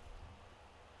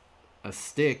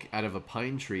stick out of a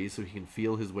pine tree so he can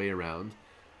feel his way around.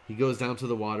 He goes down to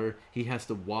the water. He has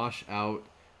to wash out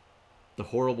the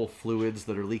horrible fluids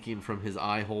that are leaking from his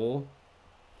eye hole.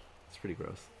 It's pretty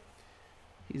gross.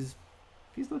 He's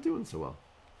not doing so well.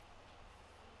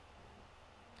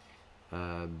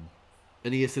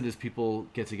 Aeneas and his people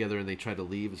get together and they try to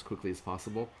leave as quickly as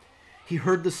possible. He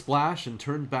heard the splash and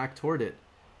turned back toward it,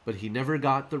 but he never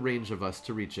got the range of us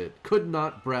to reach it, could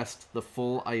not breast the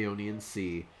full Ionian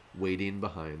Sea waiting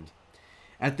behind.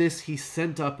 At this he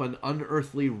sent up an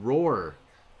unearthly roar,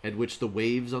 at which the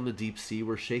waves on the deep sea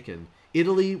were shaken.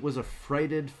 Italy was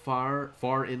affrighted far,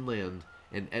 far inland,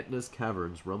 and Aetna's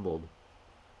caverns rumbled.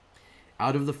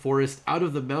 Out of the forest, out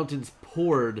of the mountains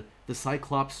poured the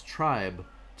Cyclops tribe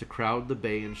to crowd the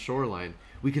bay and shoreline.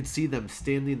 We could see them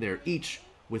standing there, each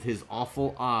with his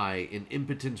awful eye in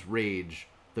impotent rage,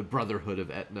 the brotherhood of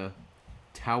Aetna,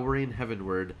 towering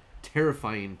heavenward,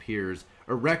 terrifying piers,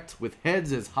 erect with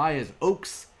heads as high as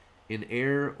oaks in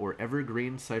air or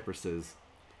evergreen cypresses,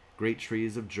 great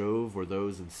trees of Jove or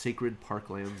those in sacred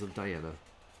parklands of Diana.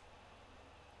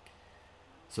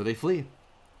 So they flee.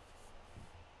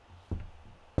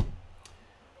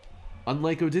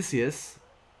 Unlike Odysseus,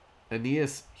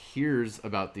 Aeneas hears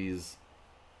about these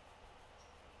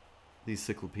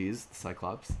Cyclopes, the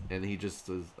Cyclops, and he just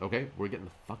says, okay, we're getting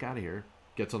the fuck out of here.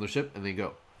 Gets on the ship, and they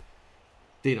go.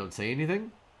 They don't say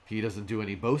anything. He doesn't do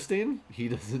any boasting. He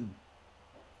doesn't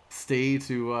stay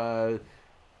to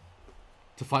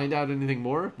find out anything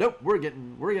more. Nope, we're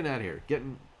getting out of here.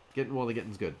 Getting while the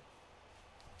getting's good.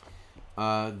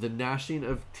 The gnashing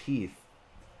of teeth.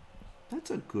 That's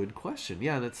a good question.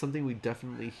 Yeah, that's something we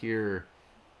definitely hear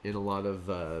in a lot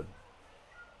of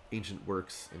ancient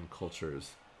works and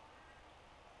cultures.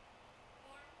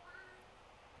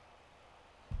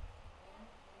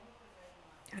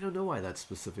 I don't know why that's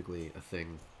specifically a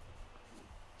thing.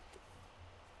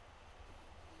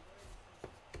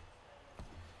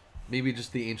 Maybe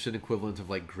just the ancient equivalent of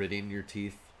like gritting your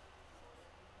teeth.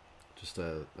 Just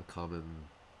a common,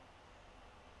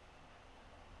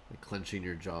 like clenching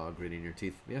your jaw, gritting your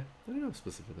teeth. Yeah, I don't know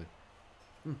specifically.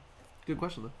 Good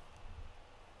question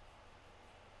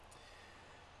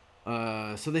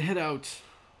though. So they head out.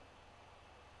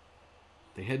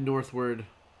 They head northward.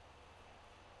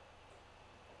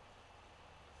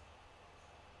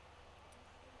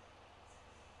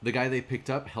 The guy they picked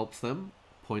up helps them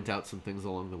point out some things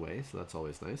along the way, so that's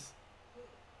always nice.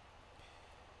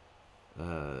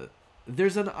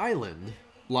 There's an island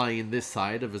lying this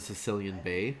side of a Sicilian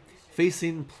bay,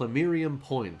 facing Plemmyrium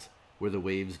Point, where the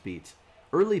waves beat.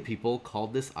 Early people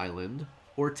called this island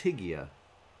Ortygia.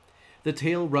 The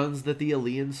tale runs that the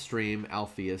Aeolian stream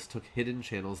Alpheus took hidden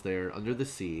channels there under the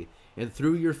sea, and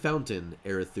through your fountain,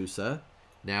 Arethusa,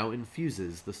 now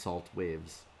infuses the salt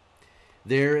waves.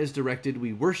 There, as directed,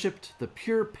 we worshipped the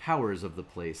pure powers of the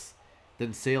place,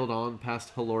 then sailed on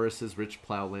past Haloris's rich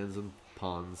plowlands and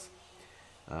ponds.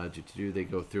 They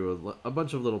go through a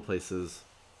bunch of little places.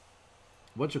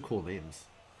 A bunch of cool names.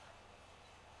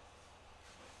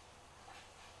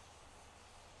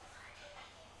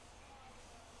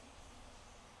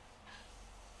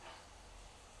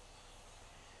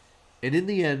 And in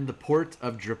the end, the port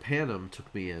of Drepanum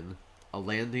took me in, a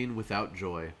landing without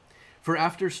joy. For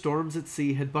after storms at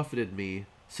sea had buffeted me,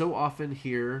 so often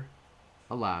here,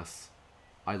 alas,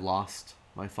 I lost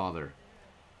my father.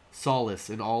 Solace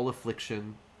in all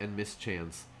affliction and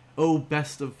mischance, O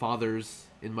best of fathers,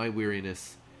 in my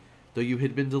weariness, though you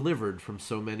had been delivered from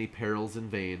so many perils in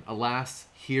vain, alas,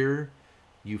 here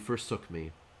you forsook me.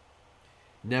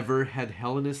 Never had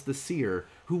Helenus the seer,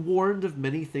 who warned of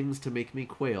many things to make me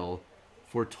quail,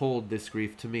 foretold this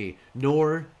grief to me,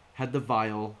 nor had the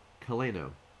vile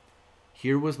Caleno.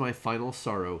 Here was my final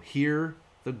sorrow, here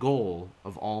the goal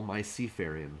of all my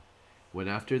seafaring. When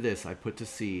after this I put to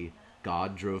sea,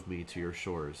 God drove me to your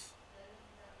shores.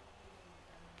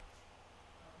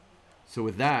 So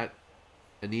with that,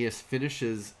 Aeneas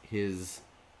finishes his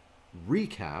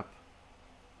recap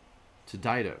to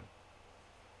Dido.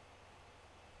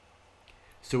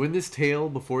 So in this tale,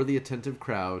 before the attentive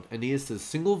crowd, Aeneas'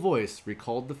 single voice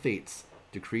recalled the fates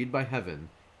decreed by heaven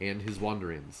and his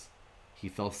wanderings. He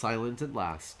fell silent at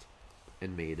last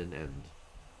and made an end.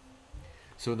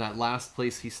 So in that last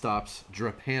place he stops,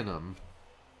 Drepanum,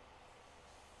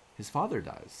 his father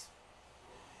dies.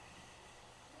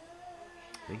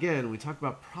 Again, we talk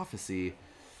about prophecy.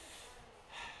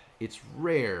 It's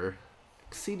rare,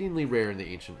 exceedingly rare in the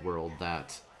ancient world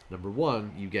that, number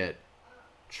one, you get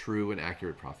true and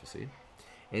accurate prophecy.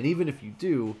 And even if you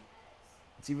do,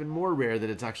 it's even more rare that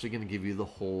it's actually going to give you the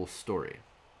whole story.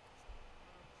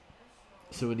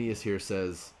 So Aeneas here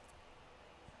says,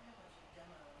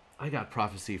 I got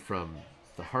prophecy from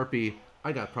the Harpy,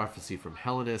 I got prophecy from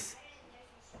Helenus,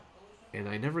 and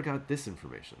I never got this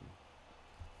information.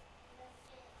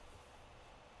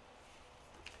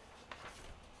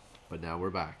 But now we're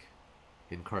back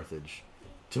in Carthage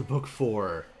to Book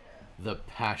 4, The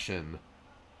Passion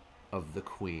of the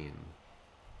Queen.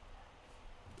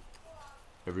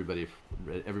 Everybody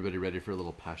ready for a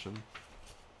little passion?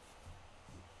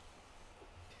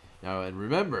 Now, and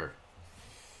remember,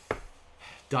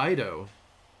 Dido,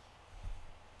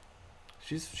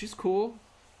 she's cool.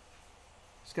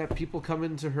 She's got people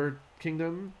coming to her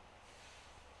kingdom.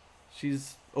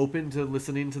 She's open to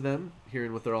listening to them,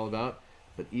 hearing what they're all about.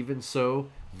 But even so,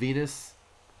 Venus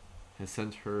has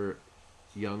sent her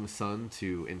young son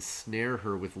to ensnare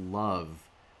her with love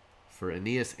for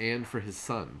Aeneas and for his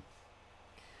son.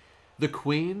 The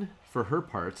queen, for her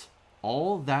part,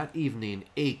 all that evening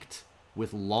ached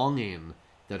with longing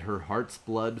that her heart's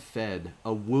blood fed,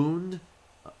 a wound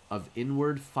of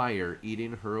inward fire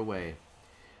eating her away.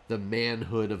 The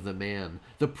manhood of the man,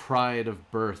 the pride of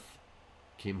birth,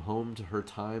 came home to her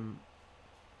time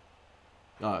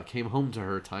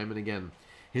and again.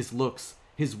 His looks,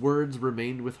 his words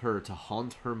remained with her to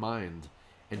haunt her mind,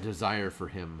 and desire for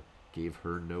him gave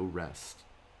her no rest.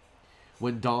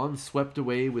 When dawn swept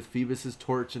away with Phoebus's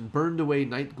torch and burned away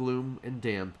night gloom and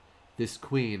damp, this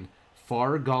queen,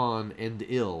 far gone and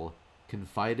ill,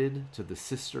 confided to the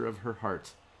sister of her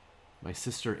heart, "My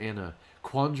sister Anna,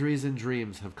 quandaries and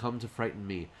dreams have come to frighten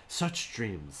me. Such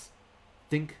dreams!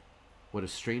 Think what a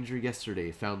stranger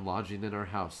yesterday found lodging in our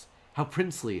house. How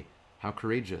princely, how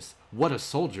courageous, what a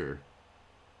soldier!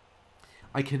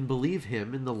 I can believe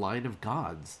him in the line of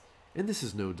gods, and this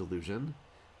is no delusion.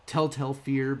 Telltale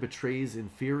fear betrays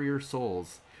inferior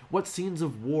souls. What scenes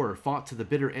of war fought to the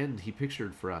bitter end he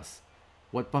pictured for us?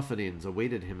 What buffetings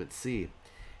awaited him at sea?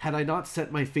 Had I not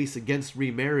set my face against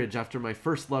remarriage after my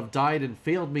first love died and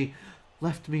failed me,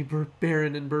 left me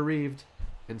barren and bereaved,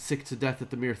 and sick to death at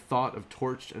the mere thought of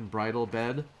torch and bridal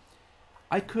bed,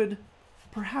 I could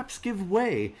perhaps give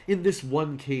way in this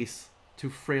one case to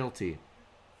frailty.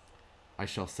 I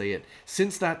shall say it.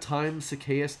 Since that time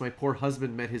Sychaeus, my poor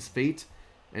husband, met his fate,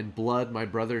 and blood my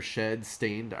brother shed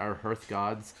stained our hearth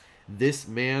gods, this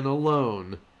man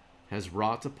alone has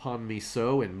wrought upon me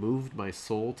so and moved my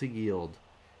soul to yield.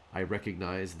 I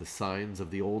recognize the signs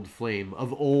of the old flame,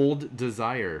 of old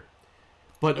desire.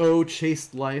 But, O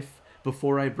chaste life,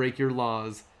 before I break your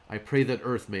laws, I pray that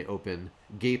earth may open,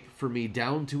 gape for me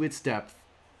down to its depth,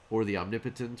 or the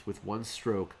omnipotent with one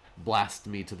stroke blast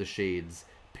me to the shades,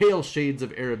 pale shades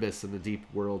of Erebus in the deep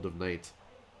world of night.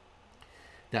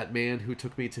 That man who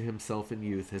took me to himself in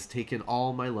youth has taken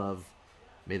all my love.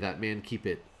 May that man keep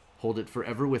it, hold it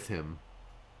forever with him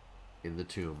in the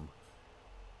tomb."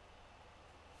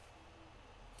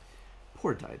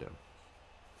 Poor Dido.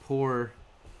 Poor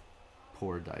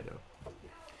Dido.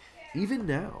 Even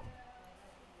now,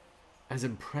 as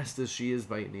impressed as she is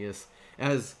by Aeneas,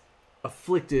 as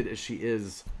afflicted as she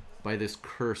is by this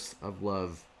curse of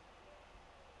love,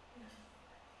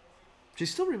 she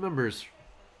still remembers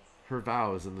her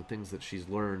vows and the things that she's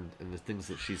learned and the things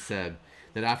that she said,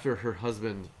 that after her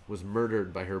husband was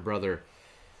murdered by her brother,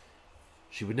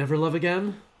 she would never love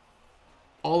again.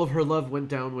 All of her love went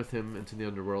down with him into the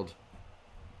underworld.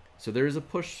 So there is a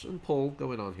push and pull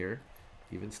going on here,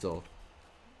 even still.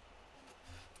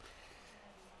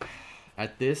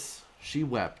 At this, she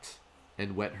wept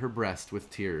and wet her breast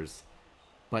with tears.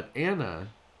 But Anna,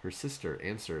 her sister,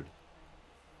 answered,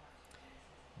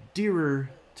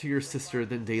 "Dearer to your sister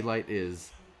than daylight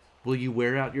is, will you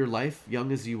wear out your life,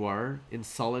 young as you are, in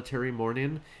solitary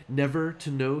mourning, never to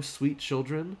know sweet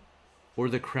children, or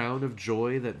the crown of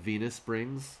joy that Venus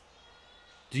brings?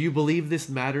 Do you believe this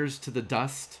matters to the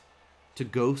dust, to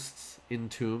ghosts in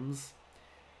tombs?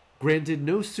 Granted,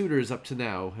 no suitors up to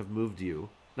now have moved you,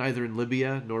 neither in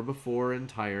Libya nor before in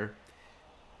Tyre.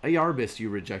 Charybdis you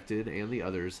rejected, and the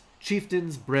others,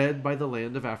 chieftains bred by the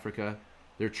land of Africa,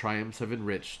 their triumphs have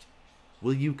enriched.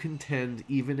 Will you contend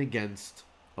even against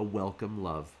a welcome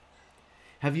love?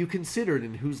 Have you considered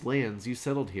in whose lands you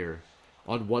settled here?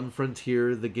 On one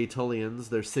frontier, the Gaetulians,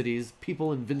 their cities,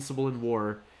 people invincible in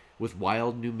war, with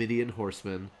wild Numidian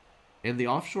horsemen, and the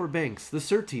offshore banks, the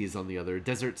Syrtes on the other,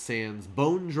 desert sands,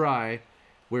 bone dry,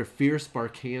 where fierce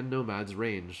Barcaean nomads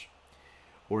range.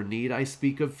 Or need I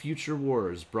speak of future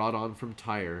wars brought on from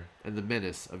Tyre, and the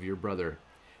menace of your brother?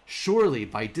 Surely,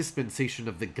 by dispensation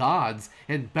of the gods,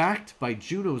 and backed by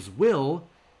Juno's will,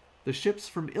 the ships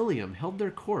from Ilium held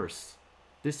their course,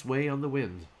 this way on the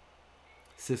wind.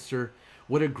 Sister,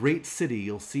 what a great city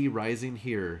you'll see rising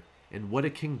here, and what a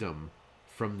kingdom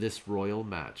from this royal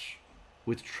match.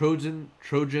 With Trojan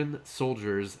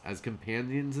soldiers as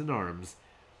companions in arms,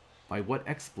 by what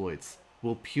exploits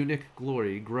will Punic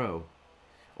glory grow?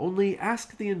 Only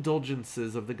ask the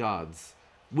indulgences of the gods,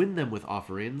 win them with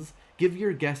offerings, give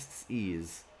your guests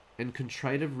ease, and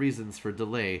contritive reasons for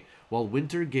delay, while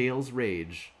winter gales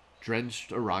rage,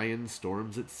 Drenched Orion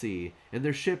storms at sea, and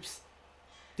their ships,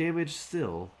 damaged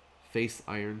still, face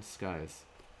iron skies.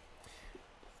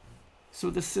 So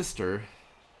the sister,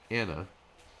 Anna,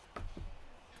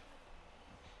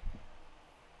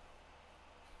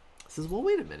 says, well,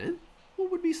 wait a minute. What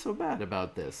would be so bad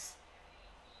about this?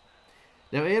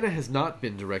 Now, Anna has not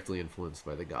been directly influenced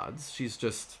by the gods. She's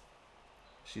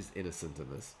innocent in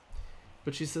this.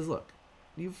 But she says, look,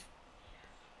 you've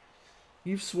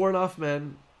sworn off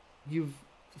men. You've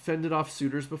fended off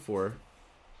suitors before.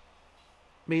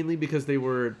 Mainly because they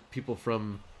were people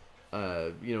from,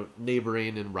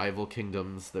 neighboring and rival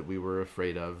kingdoms that we were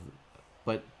afraid of.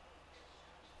 But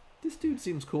this dude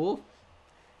seems cool.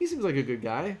 He seems like a good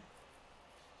guy.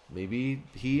 Maybe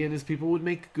he and his people would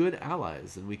make good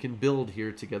allies, and we can build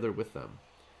here together with them.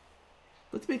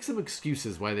 Let's make some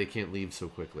excuses why they can't leave so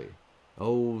quickly.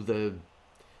 Oh, the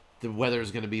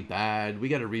weather's going to be bad. We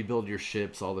got to rebuild your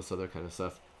ships, all this other kind of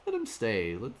stuff. Let them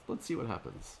stay. Let's see what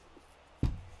happens.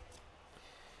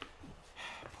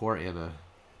 Poor Anna.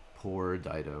 Poor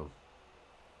Dido.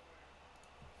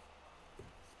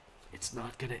 It's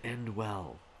not going to end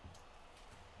well.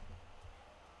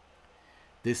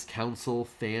 This counsel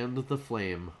fanned the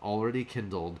flame already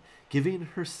kindled, giving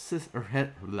her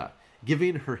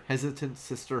hesitant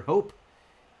sister hope,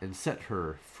 and set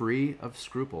her free of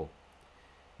scruple.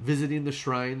 Visiting the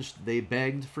shrines, they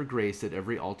begged for grace at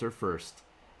every altar first,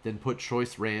 then put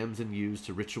choice rams and ewes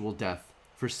to ritual death,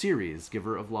 for Ceres,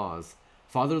 giver of laws,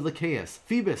 Father Lycaeus,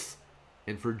 Phoebus,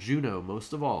 and for Juno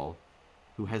most of all,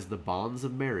 who has the bonds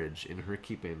of marriage in her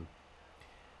keeping.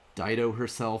 Dido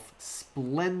herself,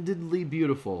 splendidly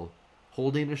beautiful,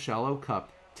 holding a shallow cup,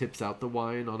 tips out the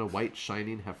wine on a white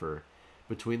shining heifer,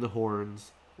 between the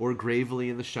horns, or gravely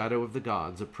in the shadow of the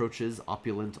gods approaches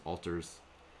opulent altars.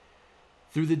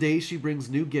 Through the day she brings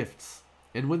new gifts,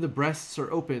 and when the breasts are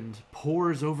opened,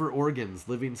 pours over organs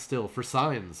living still for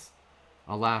signs.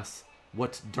 Alas,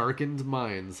 what darkened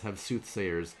minds have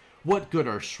soothsayers? What good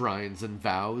are shrines and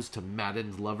vows to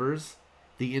maddened lovers?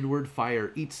 The inward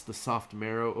fire eats the soft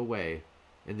marrow away,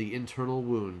 and the internal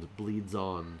wound bleeds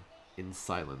on in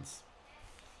silence.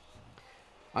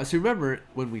 So remember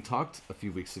when we talked a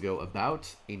few weeks ago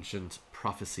about ancient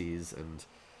prophecies and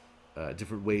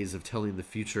different ways of telling the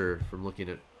future from looking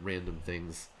at random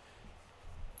things.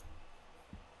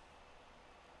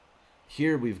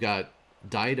 Here we've got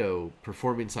Dido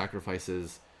performing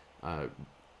sacrifices.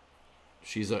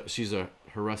 She's a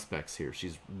haruspex here.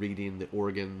 She's reading the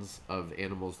organs of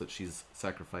animals that she's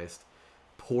sacrificed,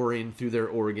 pouring through their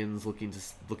organs,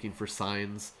 looking for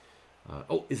signs.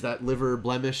 Is that liver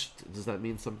blemished? Does that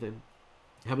mean something?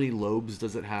 How many lobes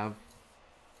does it have?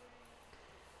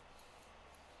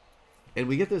 And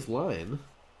we get this line.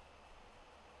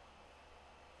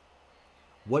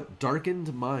 What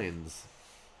darkened minds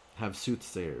have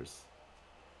soothsayers?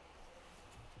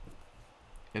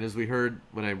 And as we heard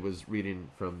when I was reading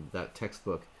from that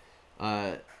textbook,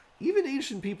 even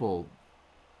ancient people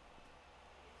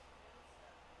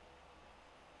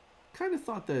kind of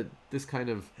thought that this kind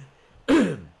of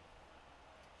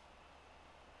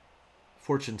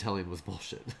fortune-telling was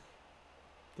bullshit.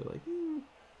 They're like,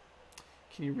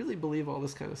 can you really believe all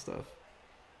this kind of stuff?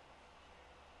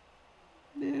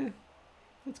 Nah,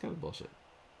 that's kind of bullshit.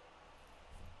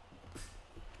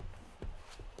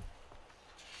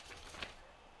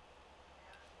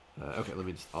 Okay,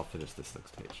 I'll finish this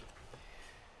next page.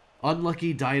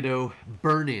 Unlucky Dido,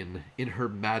 burning in her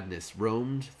madness,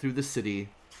 roamed through the city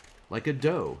like a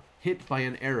doe hit by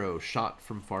an arrow shot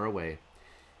from far away,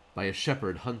 by a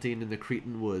shepherd hunting in the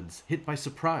Cretan woods, hit by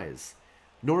surprise.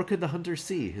 Nor could the hunter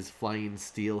see his flying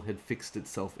steel had fixed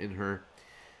itself in her.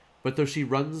 But though she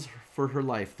runs for her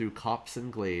life through copse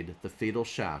and glade, the fatal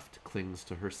shaft clings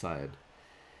to her side.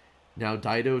 Now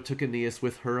Dido took Aeneas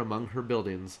with her among her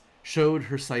buildings, showed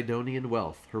her Sidonian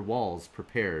wealth, her walls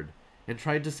prepared, and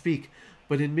tried to speak,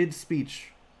 but in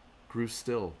mid-speech grew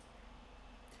still.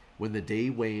 When the day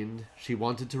waned, she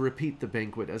wanted to repeat the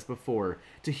banquet as before,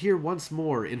 to hear once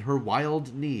more in her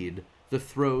wild need the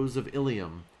throes of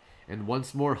Ilium, and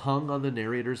once more hung on the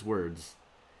narrator's words.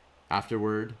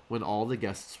 Afterward, when all the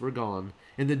guests were gone,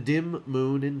 and the dim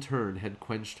moon in turn had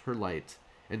quenched her light,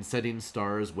 and setting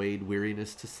stars weighed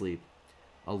weariness to sleep,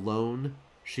 alone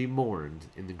she mourned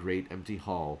in the great empty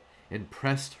hall, and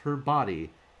pressed her body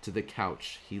to the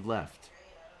couch he left.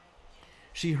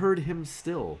 She heard him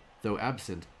still, though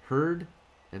absent, heard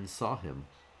and saw him.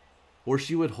 Or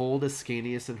she would hold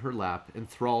Ascanius in her lap,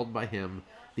 enthralled by him,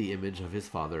 the image of his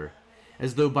father,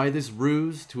 as though by this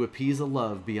ruse to appease a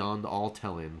love beyond all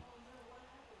telling.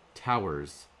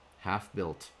 Towers, half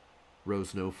built,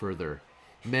 rose no further,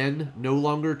 Men no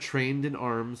longer trained in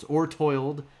arms or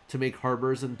toiled to make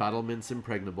harbors and battlements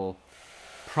impregnable.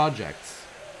 Projects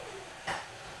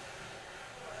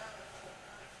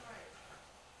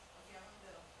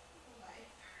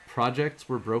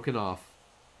were broken off,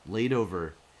 laid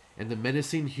over, and the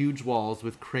menacing huge walls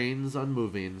with cranes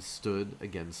unmoving stood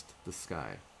against the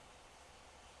sky.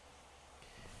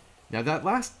 Now that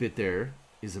last bit there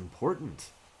is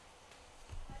important.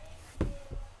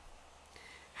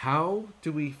 How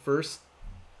do we first...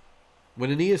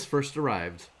 When Aeneas first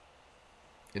arrived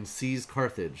and seized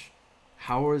Carthage,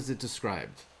 how is it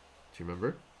described? Do you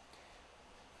remember?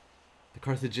 The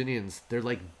Carthaginians, they're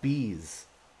like bees.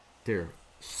 They're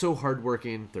so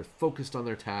hardworking. They're focused on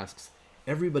their tasks.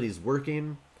 Everybody's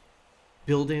working,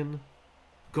 building,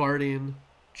 guarding,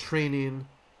 training,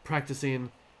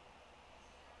 practicing.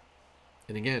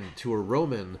 And again, to a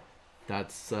Roman,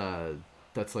 that's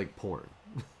like porn.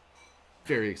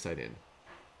 Very exciting.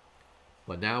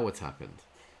 But now what's happened?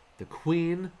 The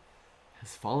queen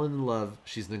has fallen in love.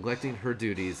 She's neglecting her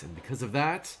duties. And because of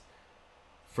that,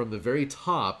 from the very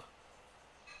top,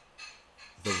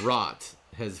 the rot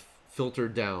has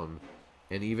filtered down.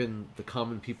 And even the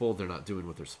common people, they're not doing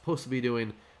what they're supposed to be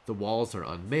doing. The walls are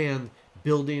unmanned.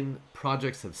 Building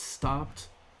projects have stopped.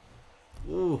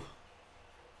 Ooh.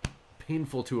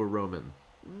 Painful to a Roman.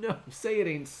 No, say it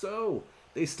ain't so.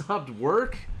 They stopped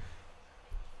work?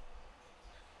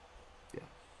 Yeah.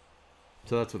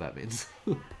 So that's what that means.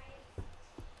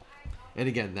 And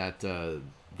again,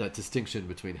 that distinction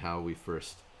between how we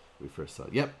first saw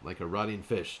it. Yep, like a rotting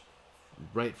fish.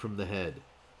 Right from the head.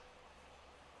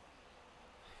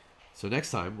 So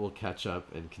next time we'll catch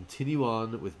up and continue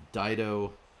on with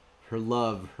Dido, her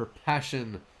love, her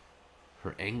passion,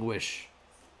 her anguish,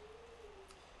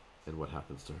 and what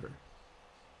happens to her.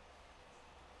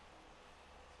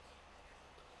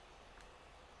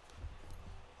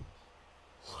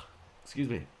 Excuse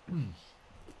me.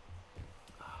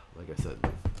 Like I said,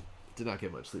 did not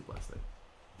get much sleep last night.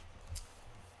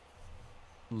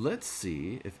 Let's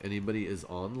see if anybody is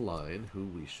online who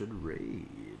we should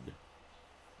raid.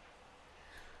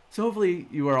 So hopefully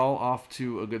you are all off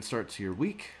to a good start to your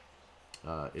week.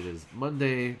 It is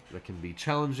Monday. That can be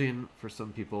challenging for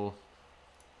some people.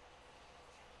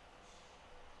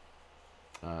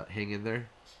 Hang in there.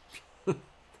 I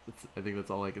think that's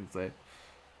all I can say.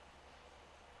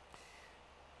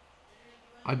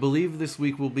 I believe this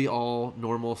week will be all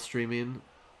normal streaming.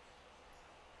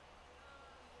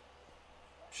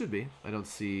 Should be. I don't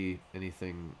see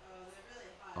anything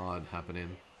odd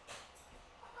happening.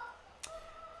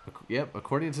 Yep,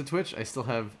 according to Twitch, I still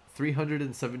have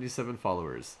 377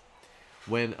 followers.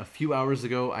 When a few hours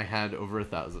ago, I had over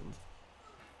 1,000.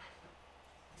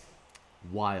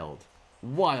 Wild.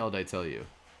 Wild, I tell you.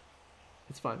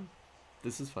 It's fine.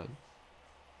 This is fine.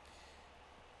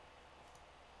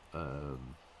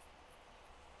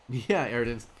 Yeah,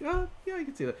 Eridan's... yeah, I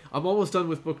can see that. I'm almost done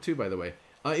with book 2, by the way.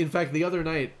 In fact, the other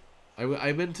night,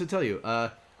 I meant to tell you,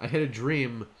 I had a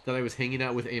dream that I was hanging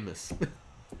out with Amos. I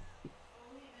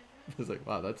was like,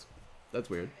 wow, that's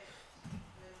weird.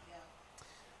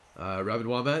 Rabid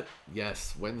Wombat,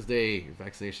 yes, Wednesday,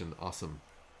 vaccination, awesome.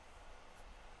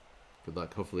 Good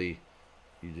luck. Hopefully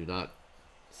you do not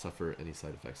suffer any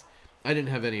side effects. I didn't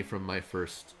have any from my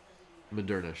first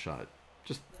Moderna shot.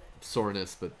 Just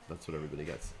soreness, but that's what everybody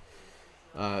gets.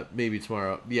 Maybe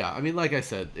tomorrow. Yeah, I mean, like I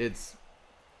said, it's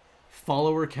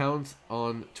follower count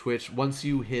on Twitch. Once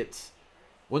you hit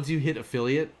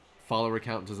affiliate, follower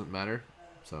count doesn't matter.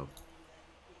 So,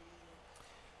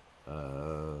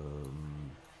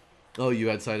 oh, you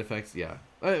had side effects? Yeah.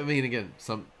 I mean, again,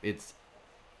 it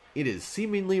is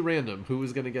seemingly random who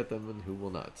is going to get them and who will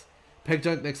not. Peg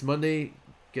Junk next Monday,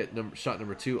 get shot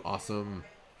number 2. Awesome.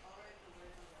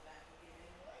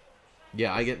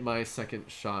 Yeah, I get my second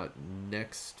shot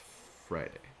next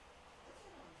Friday.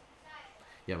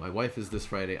 Yeah, my wife is this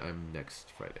Friday. I'm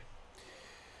next Friday.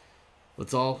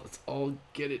 Let's all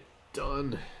get it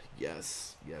done.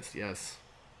 Yes, yes, yes.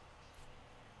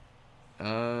 What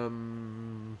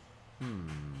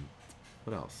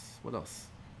else? What else?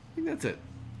 I think that's it.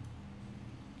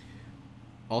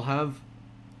 I'll have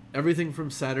everything from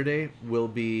Saturday will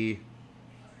be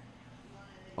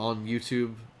on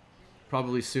YouTube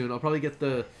probably soon. I'll probably get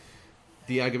the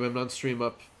Agamemnon stream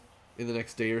up in the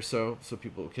next day or so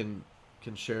people can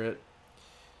share it.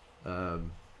 Yeah.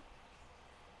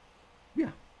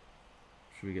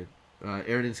 Should be good.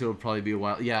 Eridan's will probably be a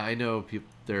while. Yeah, I know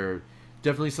there are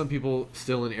definitely some people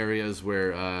still in areas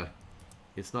where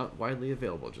it's not widely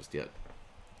available just yet.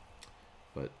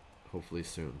 But hopefully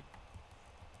soon.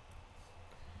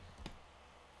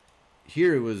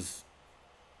 Here it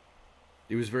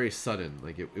it was very sudden.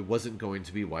 Like, it wasn't going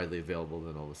to be widely available.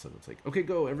 Then all of a sudden it's like, okay,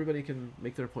 go. Everybody can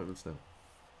make their appointments now.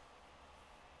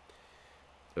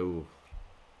 Oh.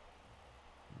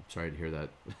 I'm sorry to hear that.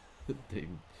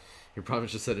 Your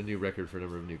province just set a new record for a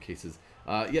number of new cases.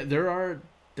 Yeah, there are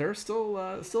still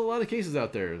a lot of cases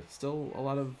out there. Still a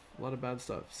lot of bad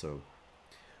stuff. So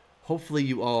hopefully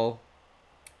you all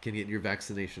can get your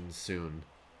vaccinations soon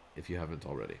if you haven't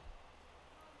already.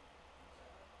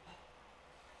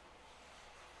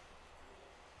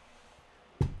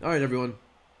 All right, everyone.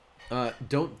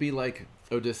 Don't be like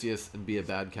Odysseus and be a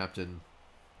bad captain.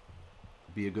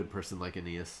 Be a good person like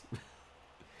Aeneas.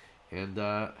 And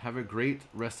have a great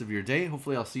rest of your day.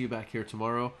 Hopefully I'll see you back here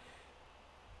tomorrow.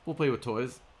 We'll play with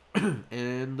toys.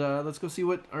 And let's go see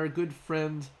what our good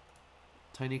friend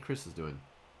Tiny Chris is doing.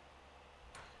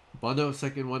 Bondo,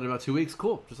 second one in about 2 weeks.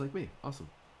 Cool, just like me. Awesome.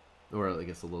 Or I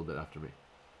guess a little bit after me.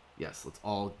 Yes, let's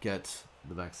all get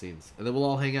the vaccines. And then we'll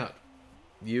all hang out.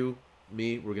 You,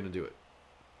 me, we're going to do it.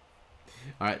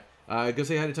 All right. Go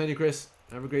say hi to Tiny Chris.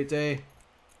 Have a great day.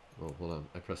 Oh, hold on.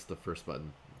 I pressed the first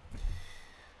button.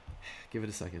 Give it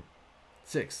a second.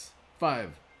 6,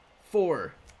 5,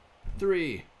 4,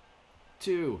 3,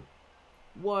 2,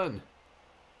 1.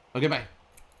 Okay, bye.